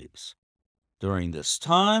 days. During this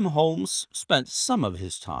time Holmes spent some of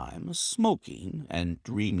his time smoking and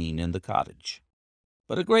dreaming in the cottage,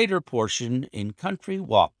 but a greater portion in country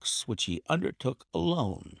walks which he undertook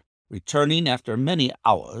alone, returning after many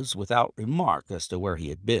hours without remark as to where he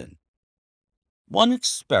had been. One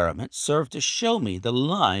experiment served to show me the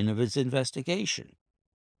line of his investigation.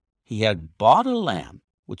 He had bought a lamp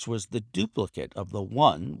which was the duplicate of the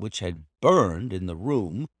one which had burned in the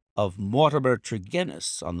room of Mortimer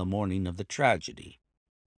Tregennis on the morning of the tragedy.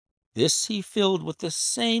 This he filled with the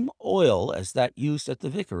same oil as that used at the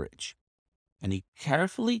vicarage, and he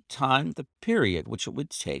carefully timed the period which it would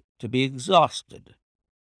take to be exhausted.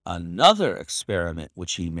 Another experiment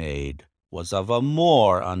which he made was of a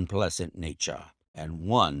more unpleasant nature, and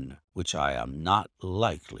one which I am not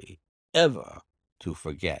likely ever to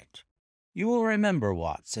forget. "You will remember,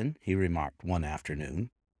 Watson," he remarked one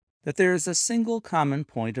afternoon, "that there is a single common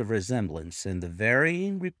point of resemblance in the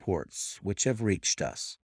varying reports which have reached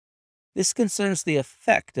us. This concerns the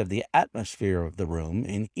effect of the atmosphere of the room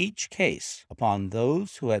in each case upon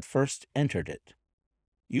those who had first entered it.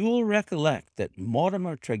 You will recollect that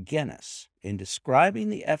Mortimer Tregennis, in describing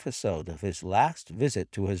the episode of his last visit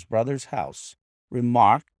to his brother's house,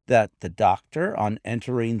 remarked that the doctor, on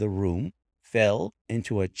entering the room, fell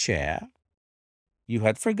into a chair. You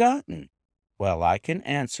had forgotten. Well, I can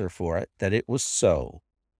answer for it that it was so.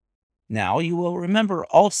 Now you will remember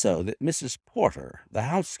also that Mrs. Porter, the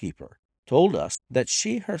housekeeper, told us that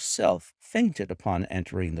she herself fainted upon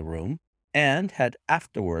entering the room, and had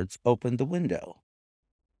afterwards opened the window.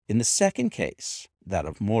 In the second case, that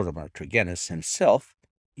of Mortimer Tregennis himself,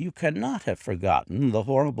 you cannot have forgotten the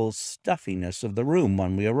horrible stuffiness of the room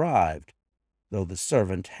when we arrived, though the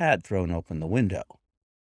servant had thrown open the window.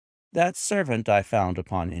 That servant, I found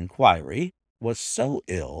upon inquiry, was so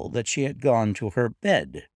ill that she had gone to her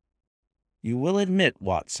bed. You will admit,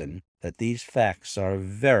 Watson, that these facts are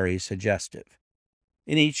very suggestive.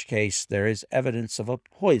 In each case there is evidence of a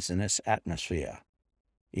poisonous atmosphere.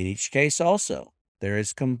 In each case, also, there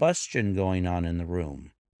is combustion going on in the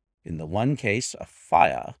room. In the one case, a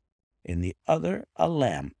fire; in the other, a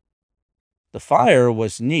lamp. The fire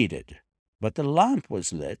was needed, but the lamp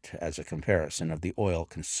was lit, as a comparison of the oil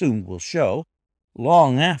consumed will show,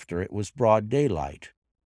 long after it was broad daylight.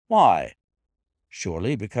 Why?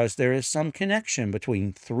 Surely because there is some connection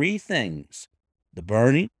between three things: the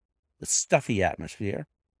burning, the stuffy atmosphere,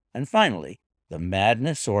 and finally the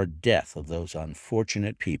madness or death of those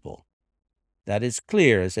unfortunate people. That is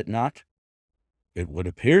clear, is it not? It would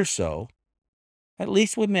appear so. At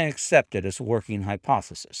least we may accept it as a working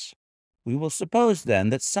hypothesis. We will suppose,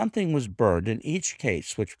 then, that something was burned in each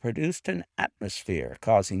case which produced an atmosphere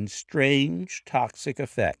causing strange toxic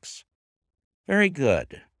effects. Very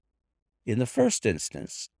good. In the first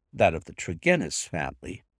instance, that of the Tregennis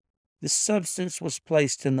family, this substance was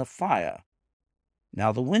placed in the fire.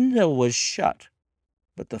 Now the window was shut,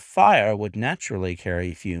 but the fire would naturally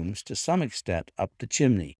carry fumes to some extent up the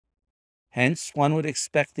chimney. Hence one would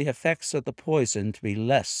expect the effects of the poison to be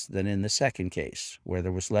less than in the second case, where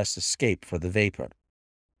there was less escape for the vapor.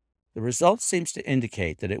 The result seems to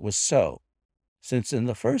indicate that it was so, since in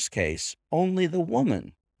the first case only the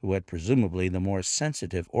woman, who had presumably the more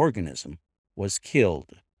sensitive organism, was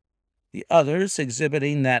killed, the others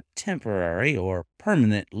exhibiting that temporary or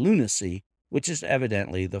permanent lunacy which is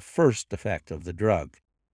evidently the first effect of the drug.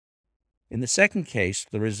 In the second case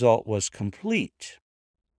the result was complete.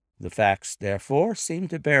 The facts, therefore, seem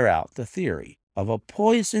to bear out the theory of a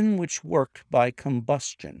poison which worked by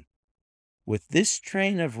combustion. With this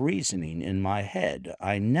train of reasoning in my head,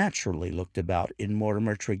 I naturally looked about in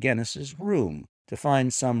Mortimer Tregennis's room to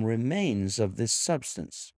find some remains of this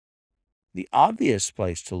substance. The obvious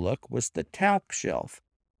place to look was the talc shelf,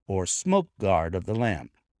 or smoke guard of the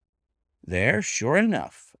lamp. There, sure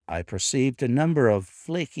enough, I perceived a number of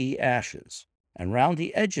flaky ashes, and round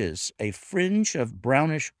the edges a fringe of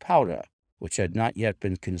brownish powder, which had not yet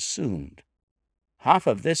been consumed. Half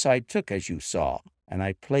of this I took, as you saw, and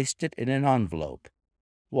I placed it in an envelope.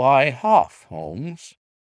 Why half, Holmes?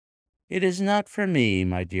 It is not for me,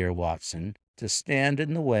 my dear Watson, to stand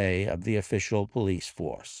in the way of the official police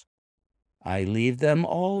force. I leave them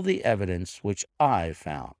all the evidence which I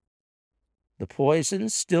found. The poison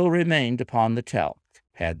still remained upon the talc,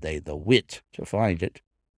 had they the wit to find it.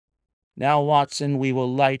 Now, Watson, we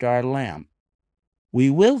will light our lamp.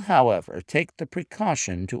 We will, however, take the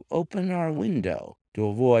precaution to open our window to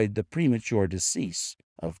avoid the premature decease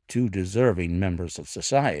of two deserving members of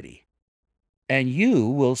society. And you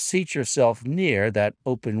will seat yourself near that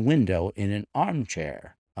open window in an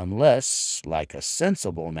armchair, unless, like a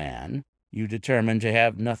sensible man, you determine to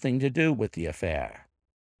have nothing to do with the affair.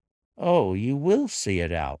 Oh, you will see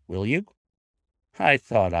it out, will you? I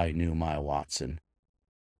thought I knew my Watson.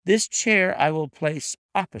 This chair I will place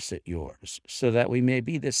opposite yours, so that we may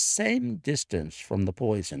be the same distance from the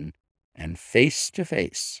poison, and face to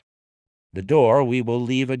face. The door we will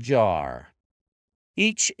leave ajar.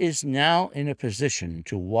 Each is now in a position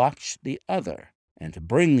to watch the other, and to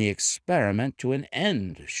bring the experiment to an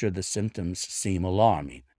end should the symptoms seem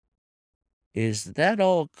alarming. Is that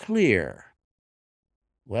all clear?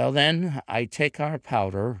 Well, then, I take our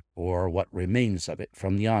powder, or what remains of it,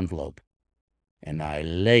 from the envelope, and I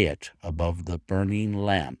lay it above the burning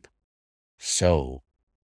lamp. So.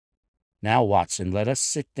 Now, Watson, let us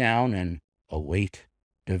sit down and await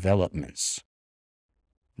developments.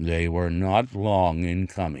 They were not long in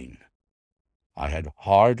coming. I had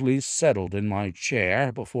hardly settled in my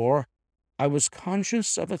chair before I was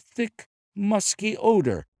conscious of a thick, musky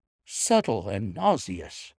odor, subtle and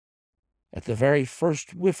nauseous. At the very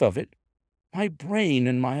first whiff of it, my brain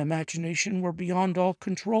and my imagination were beyond all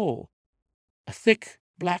control. A thick,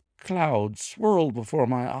 black cloud swirled before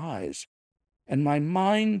my eyes, and my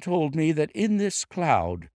mind told me that in this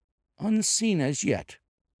cloud, unseen as yet,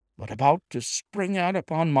 but about to spring out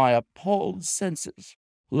upon my appalled senses,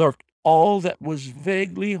 lurked all that was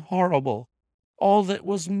vaguely horrible, all that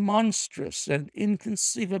was monstrous and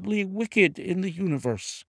inconceivably wicked in the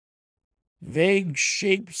universe. Vague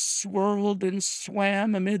shapes swirled and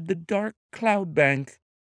swam amid the dark cloud bank,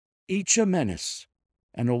 each a menace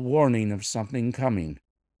and a warning of something coming,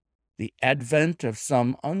 the advent of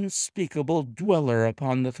some unspeakable dweller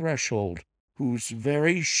upon the threshold, whose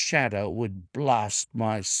very shadow would blast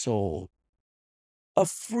my soul. A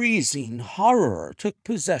freezing horror took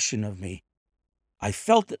possession of me. I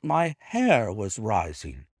felt that my hair was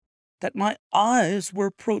rising, that my eyes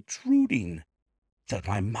were protruding, that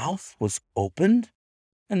my mouth was opened,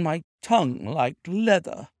 and my tongue like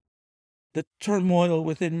leather. The turmoil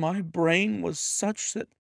within my brain was such that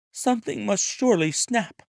something must surely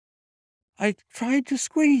snap. I tried to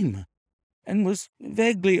scream, and was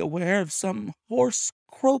vaguely aware of some hoarse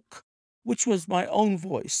croak, which was my own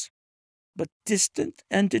voice, but distant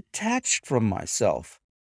and detached from myself.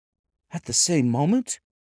 At the same moment,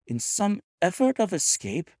 in some effort of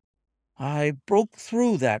escape, I broke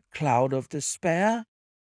through that cloud of despair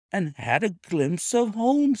and had a glimpse of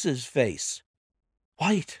Holmes's face,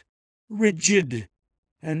 white, rigid,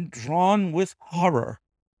 and drawn with horror,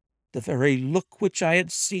 the very look which I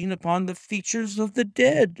had seen upon the features of the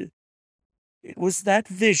dead. It was that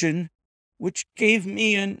vision which gave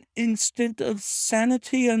me an instant of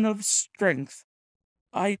sanity and of strength.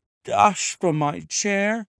 I dashed from my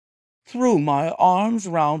chair, threw my arms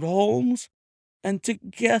round Holmes, and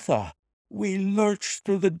together we lurched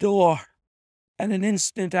through the door, and an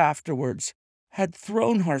instant afterwards had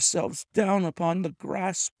thrown ourselves down upon the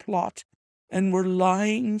grass plot, and were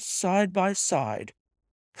lying side by side,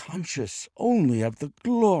 conscious only of the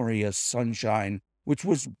glorious sunshine which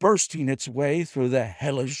was bursting its way through the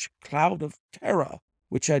hellish cloud of terror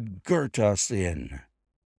which had girt us in.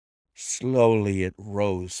 Slowly it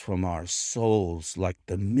rose from our souls like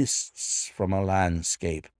the mists from a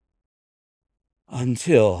landscape,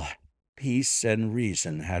 until peace and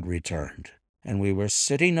reason had returned, and we were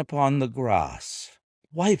sitting upon the grass,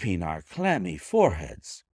 wiping our clammy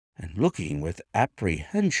foreheads, and looking with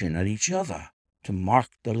apprehension at each other to mark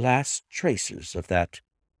the last traces of that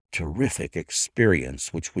terrific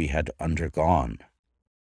experience which we had undergone.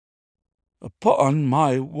 "Upon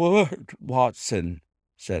my word, Watson,"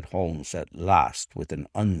 said Holmes at last with an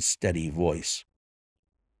unsteady voice,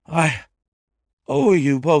 "I owe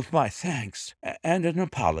you both my thanks and an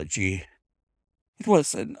apology. It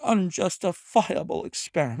was an unjustifiable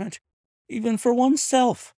experiment, even for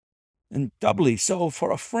oneself, and doubly so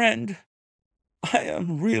for a friend. I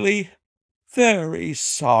am really very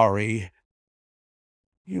sorry."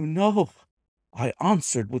 "You know," I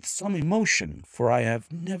answered with some emotion, for I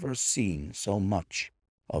have never seen so much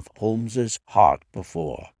of Holmes's heart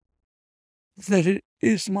before, "that it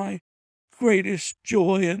is my greatest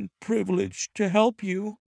joy and privilege to help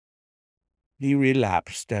you." He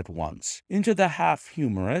relapsed at once into the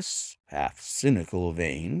half-humorous, half-cynical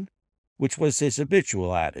vein, which was his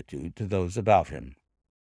habitual attitude to those about him.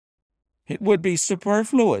 "It would be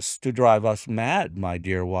superfluous to drive us mad, my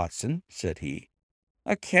dear Watson," said he.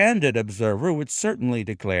 "A candid observer would certainly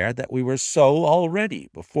declare that we were so already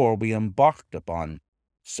before we embarked upon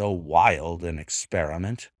so wild an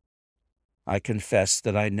experiment. I confess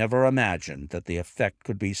that I never imagined that the effect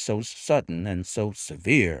could be so sudden and so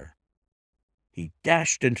severe." He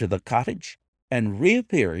dashed into the cottage, and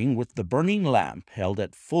reappearing with the burning lamp held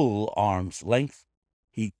at full arm's length,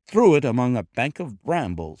 he threw it among a bank of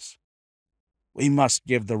brambles. "We must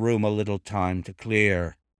give the room a little time to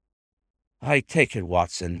clear. I take it,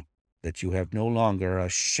 Watson, that you have no longer a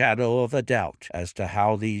shadow of a doubt as to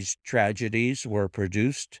how these tragedies were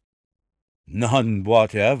produced?" "None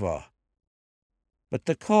whatever." "But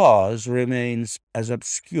the cause remains as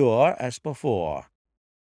obscure as before.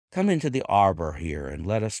 Come into the arbor here, and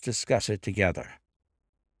let us discuss it together.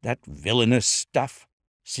 That villainous stuff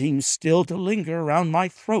seems still to linger round my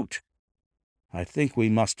throat. I think we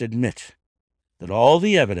must admit that all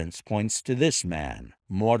the evidence points to this man,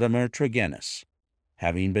 Mortimer Tregennis,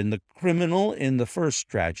 having been the criminal in the first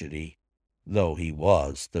tragedy, though he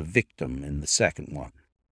was the victim in the second one.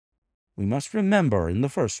 We must remember, in the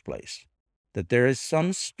first place, that there is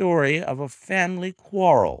some story of a family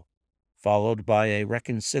quarrel, followed by a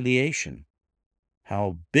reconciliation.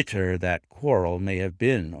 How bitter that quarrel may have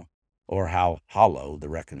been, or how hollow the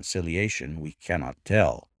reconciliation, we cannot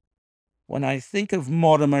tell. When I think of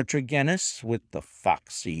Mortimer Tregennis, with the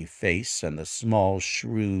foxy face and the small,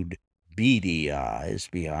 shrewd, beady eyes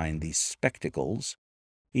behind these spectacles,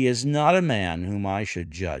 he is not a man whom I should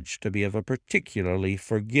judge to be of a particularly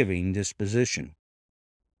forgiving disposition.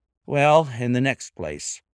 Well, in the next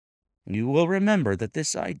place, you will remember that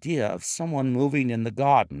this idea of someone moving in the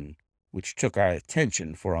garden, which took our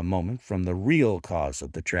attention for a moment from the real cause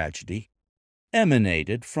of the tragedy,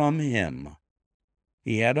 emanated from him.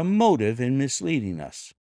 He had a motive in misleading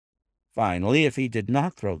us. Finally, if he did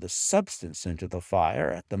not throw the substance into the fire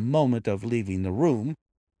at the moment of leaving the room,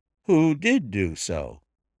 who did do so?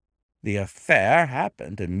 The affair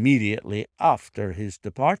happened immediately after his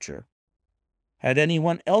departure. Had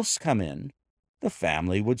anyone else come in, the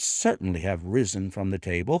family would certainly have risen from the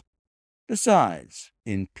table. Besides,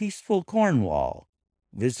 in peaceful Cornwall,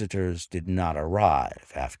 visitors did not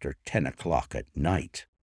arrive after 10 o'clock at night.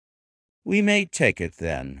 We may take it,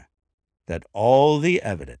 then, that all the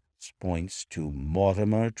evidence points to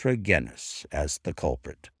Mortimer Tregennis as the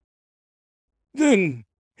culprit. Then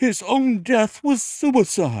his own death was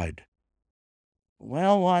suicide.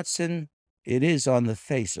 Well, Watson, it is on the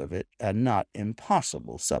face of it a not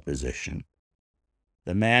impossible supposition.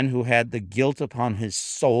 The man who had the guilt upon his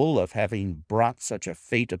soul of having brought such a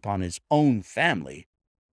fate upon his own family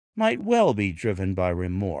might well be driven by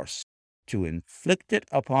remorse to inflict it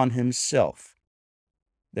upon himself.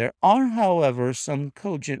 There are, however, some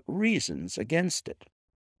cogent reasons against it.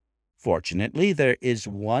 Fortunately, there is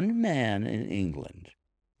one man in England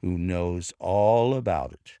who knows all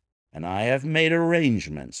about it, and I have made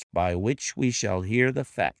arrangements by which we shall hear the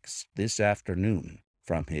facts this afternoon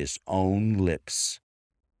from his own lips.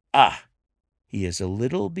 Ah, he is a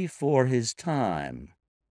little before his time.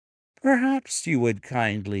 Perhaps you would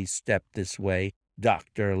kindly step this way,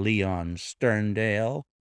 Dr. Leon Sterndale.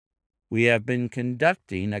 We have been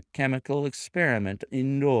conducting a chemical experiment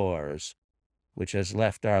indoors, which has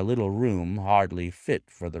left our little room hardly fit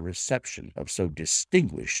for the reception of so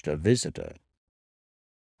distinguished a visitor.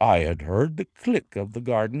 I had heard the click of the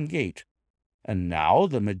garden gate, and now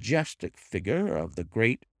the majestic figure of the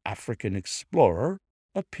great African explorer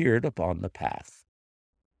appeared upon the path.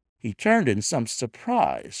 He turned in some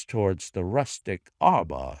surprise towards the rustic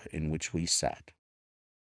arbor in which we sat.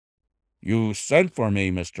 "You sent for me,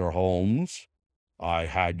 Mr. Holmes. I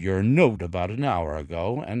had your note about an hour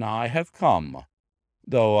ago, and I have come,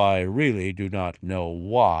 though I really do not know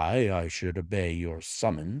why I should obey your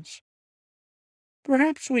summons."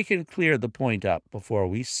 "Perhaps we can clear the point up before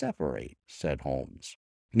we separate," said Holmes.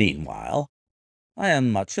 "Meanwhile, I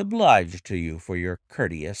am much obliged to you for your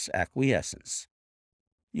courteous acquiescence.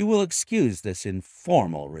 You will excuse this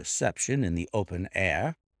informal reception in the open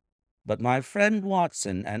air, but my friend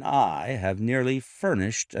Watson and I have nearly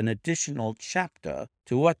furnished an additional chapter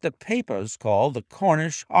to what the papers call the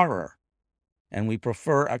Cornish horror, and we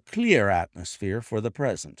prefer a clear atmosphere for the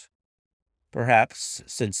present. Perhaps,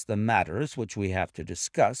 since the matters which we have to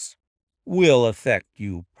discuss will affect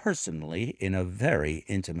you personally in a very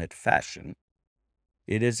intimate fashion,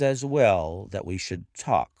 it is as well that we should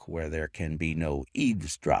talk where there can be no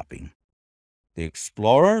eavesdropping." The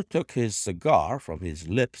explorer took his cigar from his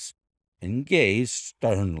lips and gazed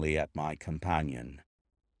sternly at my companion.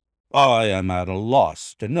 "I am at a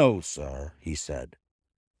loss to know, sir," he said,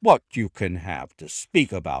 "what you can have to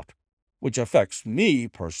speak about, which affects me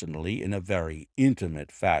personally in a very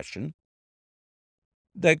intimate fashion."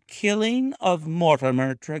 "The killing of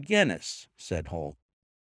Mortimer Tregennis," said Holmes.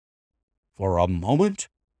 For a moment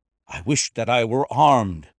I wished that I were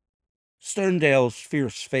armed. Sterndale's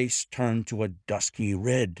fierce face turned to a dusky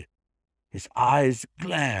red. His eyes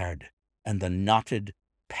glared, and the knotted,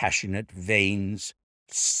 passionate veins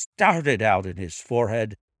started out in his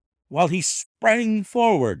forehead, while he sprang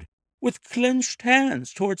forward with clenched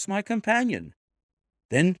hands towards my companion.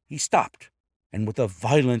 Then he stopped, and with a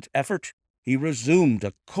violent effort he resumed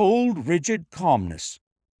a cold, rigid calmness,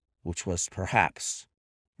 which was perhaps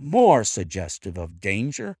more suggestive of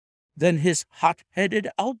danger than his hot-headed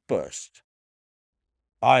outburst.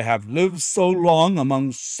 "I have lived so long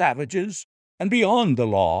among savages and beyond the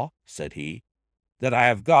law," said he, "that I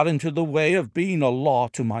have got into the way of being a law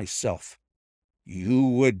to myself. You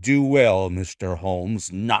would do well, Mr.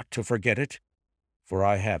 Holmes, not to forget it, for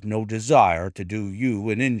I have no desire to do you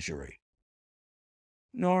an injury."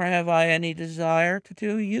 "Nor have I any desire to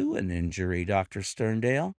do you an injury, Dr.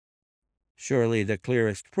 Sterndale. Surely the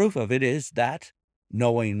clearest proof of it is that,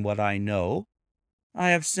 knowing what I know, I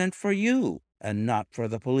have sent for you and not for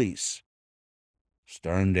the police."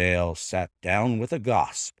 Sterndale sat down with a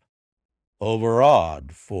gasp,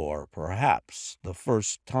 overawed for, perhaps, the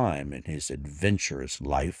first time in his adventurous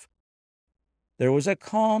life. There was a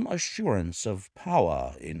calm assurance of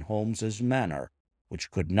power in Holmes's manner which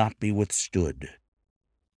could not be withstood.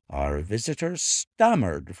 Our visitor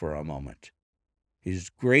stammered for a moment,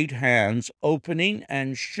 his great hands opening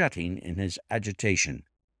and shutting in his agitation.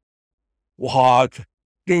 "What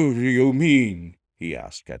do you mean?" he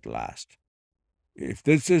asked at last. "If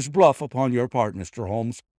this is bluff upon your part, Mr.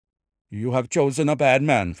 Holmes, you have chosen a bad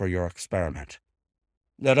man for your experiment.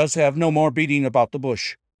 Let us have no more beating about the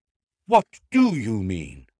bush. What do you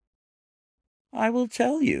mean?" "I will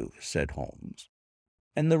tell you," said Holmes,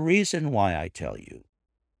 "and the reason why I tell you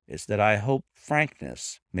is that I hope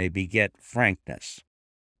frankness may beget frankness.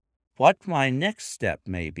 What my next step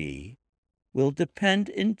may be will depend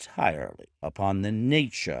entirely upon the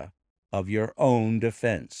nature of your own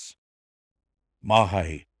defense."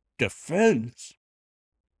 "My defense?"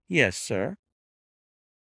 "Yes, sir."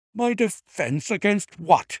 "My defense against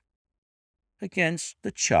what?" "Against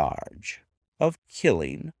the charge of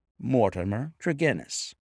killing Mortimer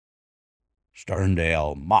Tregennis."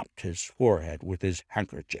 Sterndale mopped his forehead with his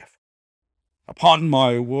handkerchief. "Upon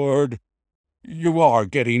my word, you are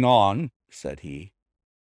getting on," said he.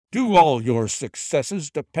 "Do all your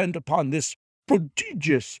successes depend upon this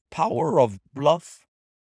prodigious power of bluff?"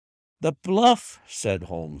 "The bluff," said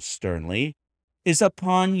Holmes sternly, "is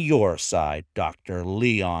upon your side, Dr.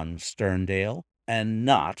 Leon Sterndale, and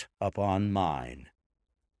not upon mine.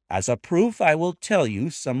 As a proof, I will tell you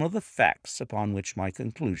some of the facts upon which my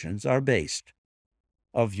conclusions are based.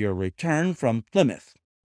 Of your return from Plymouth,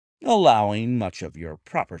 allowing much of your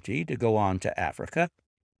property to go on to Africa,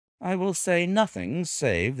 I will say nothing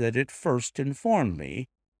save that it first informed me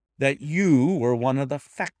that you were one of the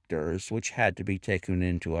factors which had to be taken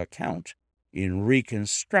into account in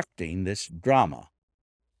reconstructing this drama.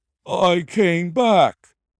 "I came back."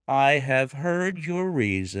 I have heard your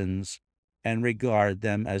reasons and regard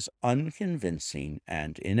them as unconvincing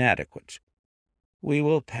and inadequate. We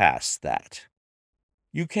will pass that.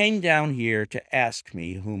 You came down here to ask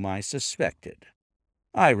me whom I suspected.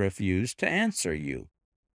 I refused to answer you.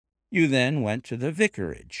 You then went to the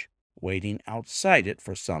vicarage, waiting outside it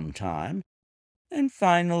for some time, and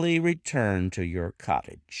finally returned to your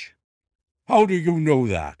cottage. "How do you know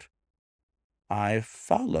that?" I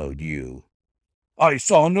followed you." "I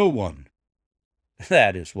saw no one."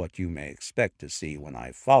 "That is what you may expect to see when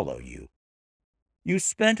I follow you. You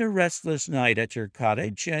spent a restless night at your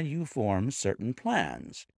cottage, and you formed certain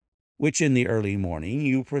plans, which in the early morning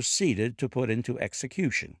you proceeded to put into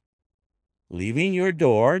execution. Leaving your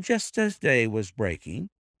door just as day was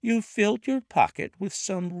breaking, you filled your pocket with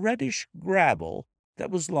some reddish gravel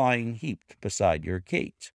that was lying heaped beside your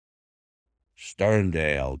gate."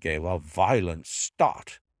 Sterndale gave a violent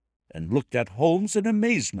start and looked at Holmes in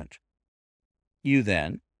amazement. You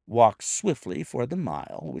then walked swiftly for the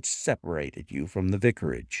mile which separated you from the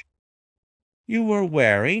vicarage. You were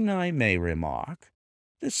wearing, I may remark,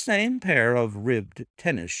 the same pair of ribbed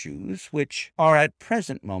tennis shoes which are at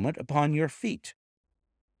present moment upon your feet.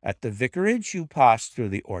 At the vicarage you passed through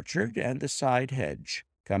the orchard and the side hedge,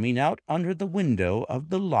 coming out under the window of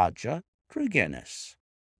the loggia Tregennis.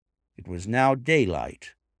 It was now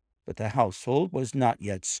daylight, but the household was not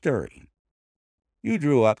yet stirring. You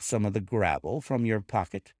drew up some of the gravel from your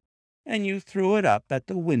pocket, and you threw it up at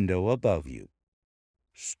the window above you.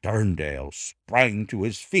 Sterndale sprang to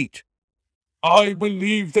his feet. "I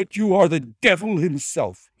believe that you are the devil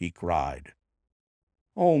himself," he cried.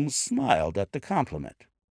 Holmes smiled at the compliment.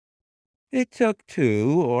 It took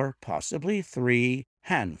 2 or possibly 3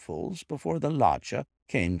 handfuls before the loggia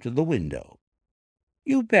came to the window.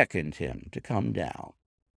 You beckoned him to come down.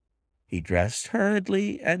 He dressed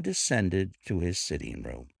hurriedly and descended to his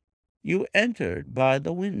sitting-room. You entered by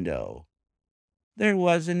the window. There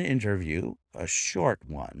was an interview, a short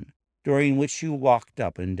one, during which you walked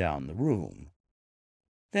up and down the room.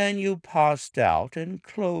 Then you passed out and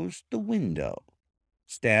closed the window,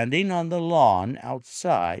 standing on the lawn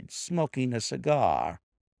outside, smoking a cigar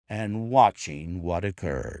and watching what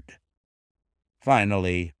occurred.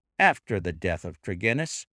 Finally, after the death of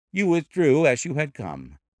Tregennis, you withdrew as you had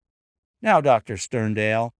come. Now, Dr.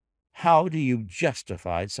 Sterndale, how do you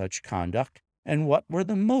justify such conduct, and what were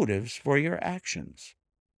the motives for your actions?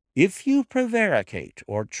 If you prevaricate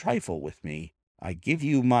or trifle with me, I give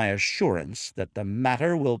you my assurance that the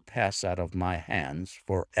matter will pass out of my hands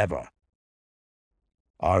forever."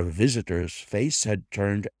 Our visitor's face had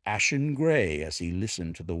turned ashen gray as he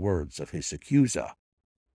listened to the words of his accuser.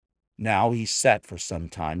 Now he sat for some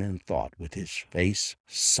time in thought, with his face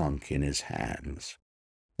sunk in his hands.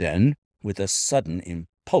 Then, with a sudden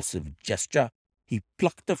impulsive gesture, he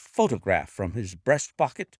plucked a photograph from his breast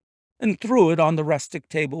pocket and threw it on the rustic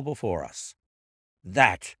table before us.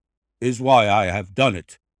 "That is why I have done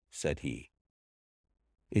it," said he.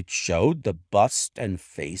 It showed the bust and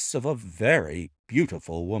face of a very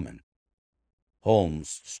beautiful woman.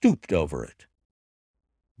 Holmes stooped over it.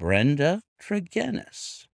 "Brenda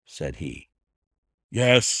Tregennis," said he.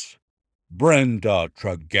 "Yes, Brenda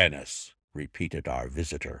Tregennis," repeated our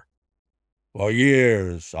visitor. "For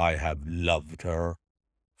years I have loved her.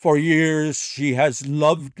 For years she has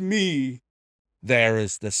loved me. There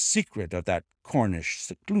is the secret of that Cornish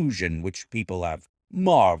seclusion which people have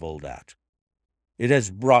marveled at. It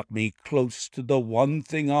has brought me close to the one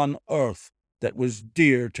thing on earth that was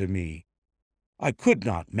dear to me. I could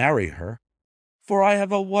not marry her, for I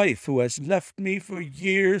have a wife who has left me for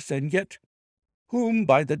years, and yet whom,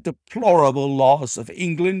 by the deplorable laws of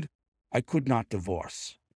England, I could not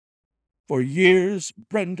divorce. For years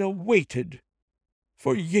Brenda waited.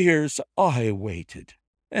 For years I waited.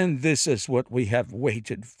 And this is what we have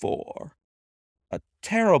waited for." A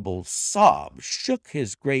terrible sob shook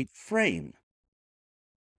his great frame.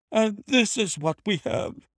 "And this is what we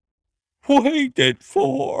have waited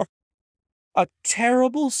for." A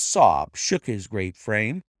terrible sob shook his great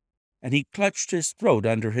frame, and he clutched his throat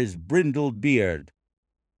under his brindled beard.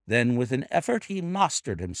 Then, with an effort, he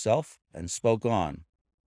mastered himself and spoke on.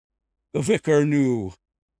 "The vicar knew.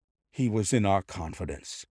 He was in our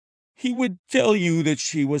confidence. He would tell you that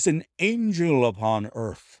she was an angel upon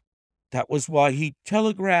earth. That was why he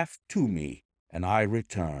telegraphed to me, and I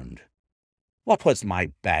returned. What was my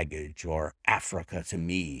baggage or Africa to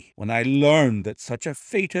me when I learned that such a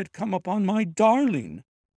fate had come upon my darling?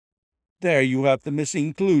 There you have the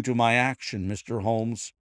missing clue to my action, Mr.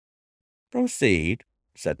 Holmes." "Proceed,"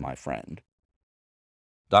 said my friend.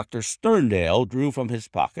 Dr. Sterndale drew from his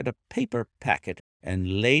pocket a paper packet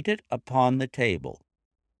and laid it upon the table.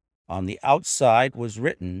 On the outside was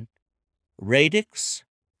written, "Radix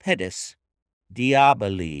Pedis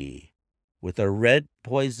Diaboli," with a red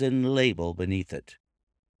poison label beneath it.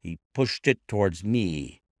 He pushed it towards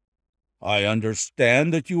me. "I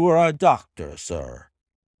understand that you are a doctor, sir.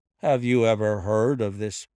 Have you ever heard of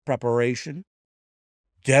this preparation?"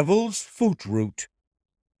 "Devil's foot root."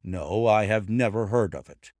 "No, I have never heard of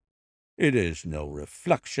it." "It is no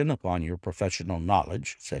reflection upon your professional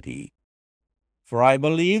knowledge," said he, "for I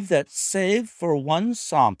believe that, save for one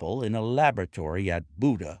sample in a laboratory at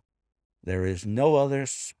Buda, there is no other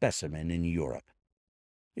specimen in Europe.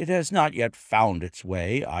 It has not yet found its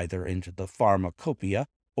way either into the pharmacopoeia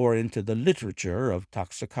or into the literature of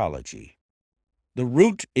toxicology. The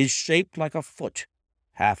root is shaped like a foot,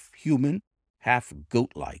 half human, half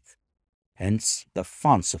goat-like, hence the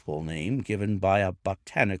fanciful name given by a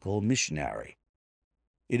botanical missionary.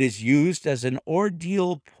 It is used as an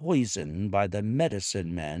ordeal poison by the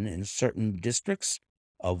medicine men in certain districts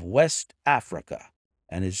of West Africa,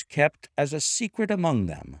 and is kept as a secret among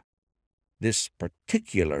them. This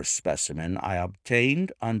particular specimen I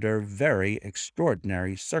obtained under very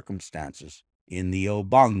extraordinary circumstances in the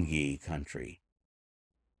Obangi country."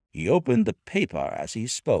 He opened the paper as he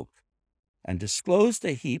spoke, and disclosed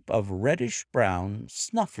a heap of reddish-brown,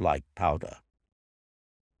 snuff-like powder.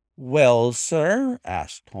 "Well, sir?"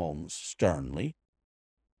 asked Holmes sternly.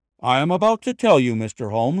 "I am about to tell you,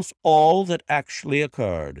 Mr. Holmes, all that actually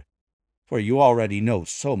occurred, for you already know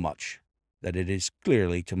so much that it is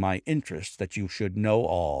clearly to my interest that you should know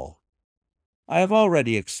all. I have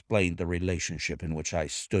already explained the relationship in which I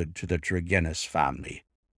stood to the Tregennis family.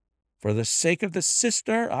 For the sake of the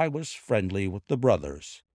sister, I was friendly with the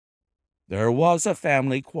brothers. There was a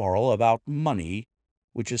family quarrel about money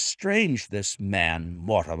which estranged this man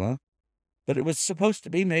Mortimer, but it was supposed to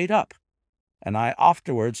be made up, and I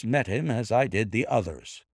afterwards met him as I did the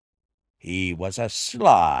others. He was a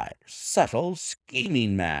sly, subtle,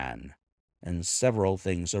 scheming man, and several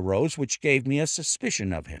things arose which gave me a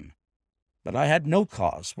suspicion of him, but I had no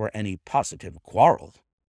cause for any positive quarrel.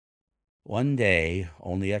 One day,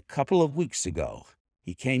 only a couple of weeks ago,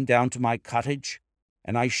 he came down to my cottage,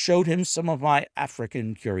 and I showed him some of my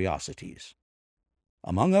African curiosities.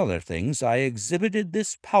 Among other things, I exhibited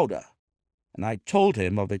this powder, and I told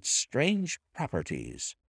him of its strange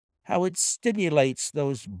properties, how it stimulates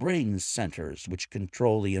those brain centers which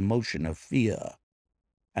control the emotion of fear,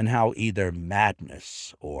 and how either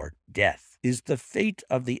madness or death is the fate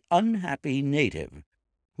of the unhappy native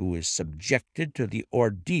who is subjected to the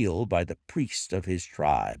ordeal by the priest of his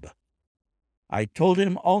tribe. I told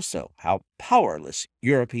him also how powerless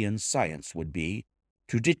European science would be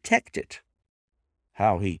to detect it.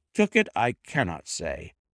 How he took it I cannot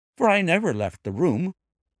say, for I never left the room,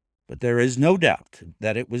 but there is no doubt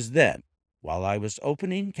that it was then, while I was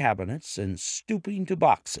opening cabinets and stooping to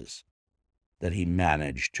boxes, that he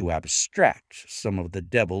managed to abstract some of the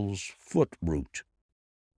devil's foot root.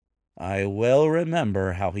 I well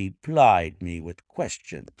remember how he plied me with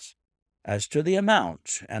questions as to the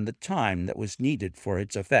amount and the time that was needed for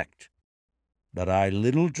its effect, but I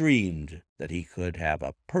little dreamed that he could have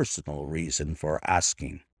a personal reason for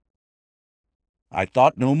asking. I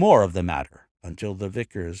thought no more of the matter until the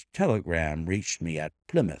vicar's telegram reached me at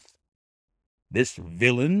Plymouth. This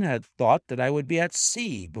villain had thought that I would be at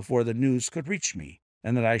sea before the news could reach me,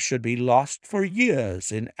 and that I should be lost for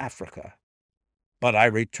years in Africa. But I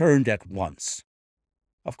returned at once.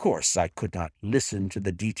 Of course, I could not listen to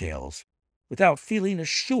the details without feeling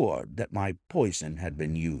assured that my poison had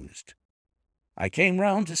been used. I came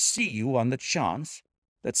round to see you on the chance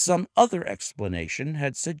that some other explanation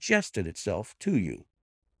had suggested itself to you,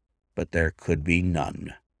 but there could be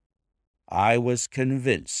none. I was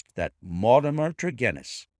convinced that Mortimer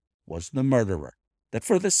Tregennis was the murderer, that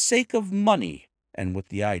for the sake of money, and with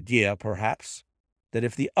the idea, perhaps, that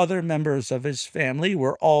if the other members of his family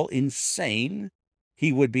were all insane,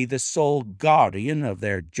 he would be the sole guardian of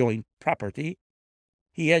their joint property,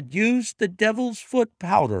 he had used the devil's foot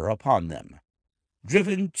powder upon them,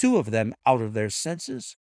 driven two of them out of their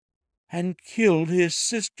senses, and killed his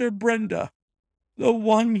sister Brenda, the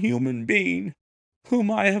one human being whom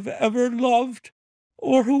I have ever loved,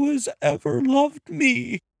 or who has ever loved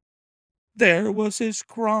me. There was his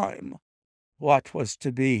crime. What was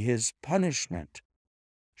to be his punishment?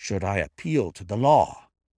 Should I appeal to the law?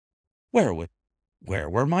 Where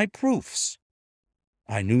were my proofs?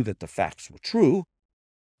 I knew that the facts were true,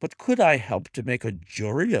 but could I help to make a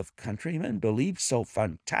jury of countrymen believe so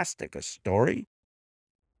fantastic a story?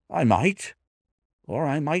 I might, or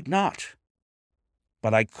I might not.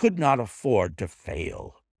 But I could not afford to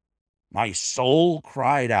fail. My soul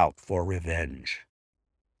cried out for revenge.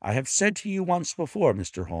 I have said to you once before,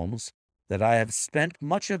 Mr. Holmes, that I have spent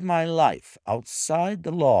much of my life outside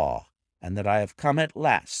the law, and that I have come at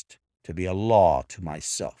last to be a law to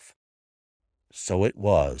myself. So it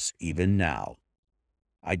was even now.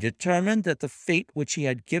 I determined that the fate which he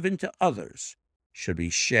had given to others should be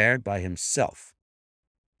shared by himself.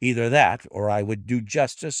 Either that, or I would do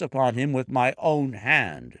justice upon him with my own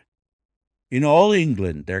hand. In all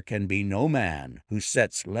England there can be no man who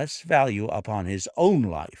sets less value upon his own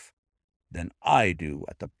life than I do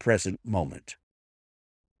at the present moment.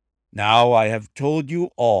 Now I have told you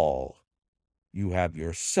all. You have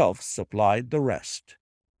yourself supplied the rest.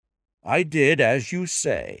 I did, as you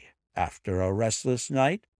say, after a restless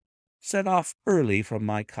night, set off early from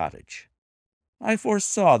my cottage. I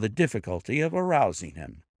foresaw the difficulty of arousing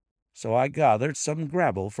him, so I gathered some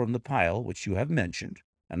gravel from the pile which you have mentioned,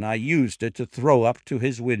 and I used it to throw up to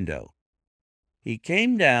his window. He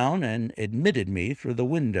came down and admitted me through the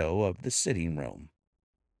window of the sitting-room.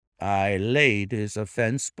 I laid his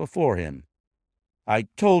offense before him. I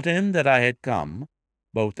told him that I had come,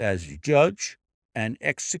 both as judge and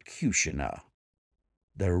executioner.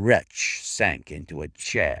 The wretch sank into a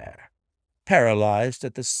chair, paralyzed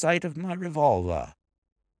at the sight of my revolver.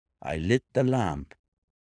 I lit the lamp,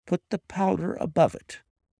 put the powder above it,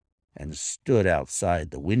 and stood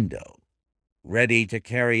outside the window, ready to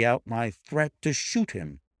carry out my threat to shoot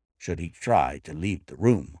him should he try to leave the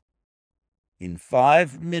room. In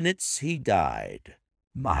 5 minutes he died.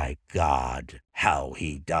 My God, how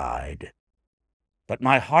he died! But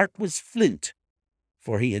my heart was flint,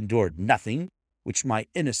 for he endured nothing which my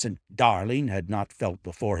innocent darling had not felt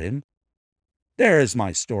before him. There is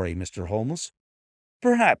my story, Mr. Holmes.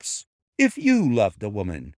 Perhaps, if you loved a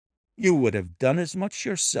woman, you would have done as much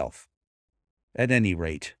yourself. At any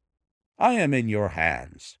rate, I am in your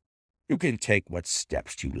hands. You can take what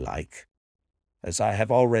steps you like. As I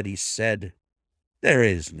have already said, there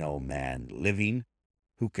is no man living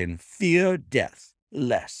who can fear death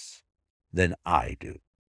less than I do.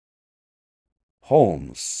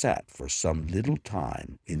 Holmes sat for some little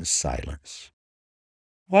time in silence.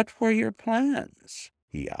 "What were your plans?"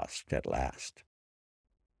 he asked at last.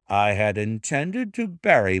 "I had intended to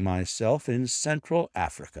bury myself in Central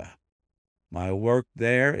Africa. My work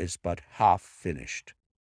there is but half finished."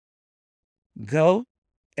 "Go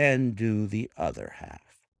and do the other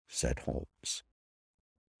half," said Holmes.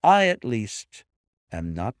 "I, at least,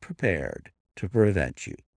 am not prepared to prevent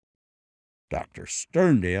you." Dr.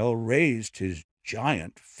 Sterndale raised his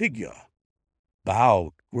giant figure,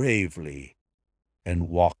 bowed gravely, and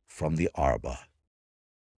walked from the arbor.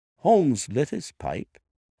 Holmes lit his pipe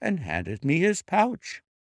and handed me his pouch.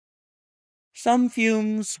 "Some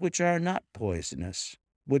fumes which are not poisonous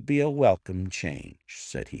would be a welcome change,"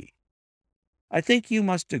 said he. "I think you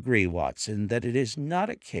must agree, Watson, that it is not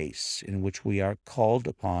a case in which we are called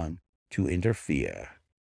upon to interfere.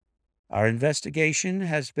 Our investigation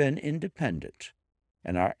has been independent,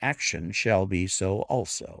 and our action shall be so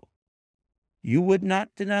also. You would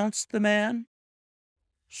not denounce the man?"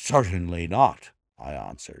 "Certainly not," I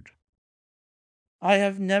answered. "I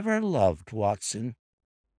have never loved, Watson,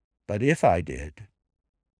 but if I did,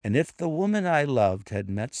 and if the woman I loved had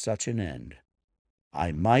met such an end,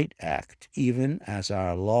 I might act even as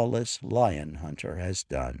our lawless lion hunter has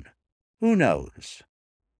done. Who knows?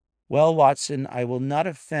 Well, Watson, I will not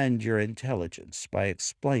offend your intelligence by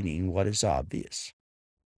explaining what is obvious.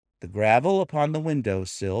 The gravel upon the window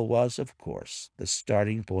sill was, of course, the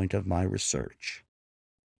starting point of my research.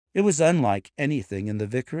 It was unlike anything in the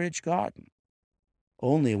vicarage garden.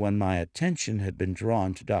 Only when my attention had been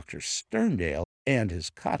drawn to Dr. Sterndale and his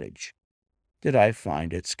cottage did I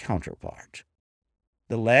find its counterpart.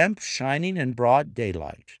 The lamp shining in broad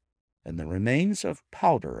daylight, and the remains of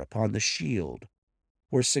powder upon the shield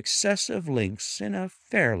were successive links in a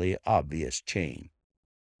fairly obvious chain.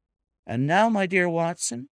 And now, my dear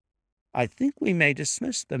Watson, I think we may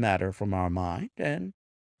dismiss the matter from our mind and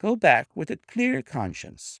go back with a clear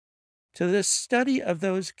conscience to the study of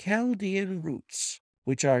those Chaldean roots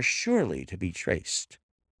which are surely to be traced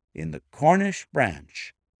in the Cornish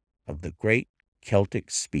branch of the great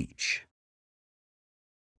Celtic speech.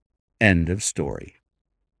 End of story.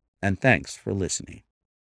 And thanks for listening.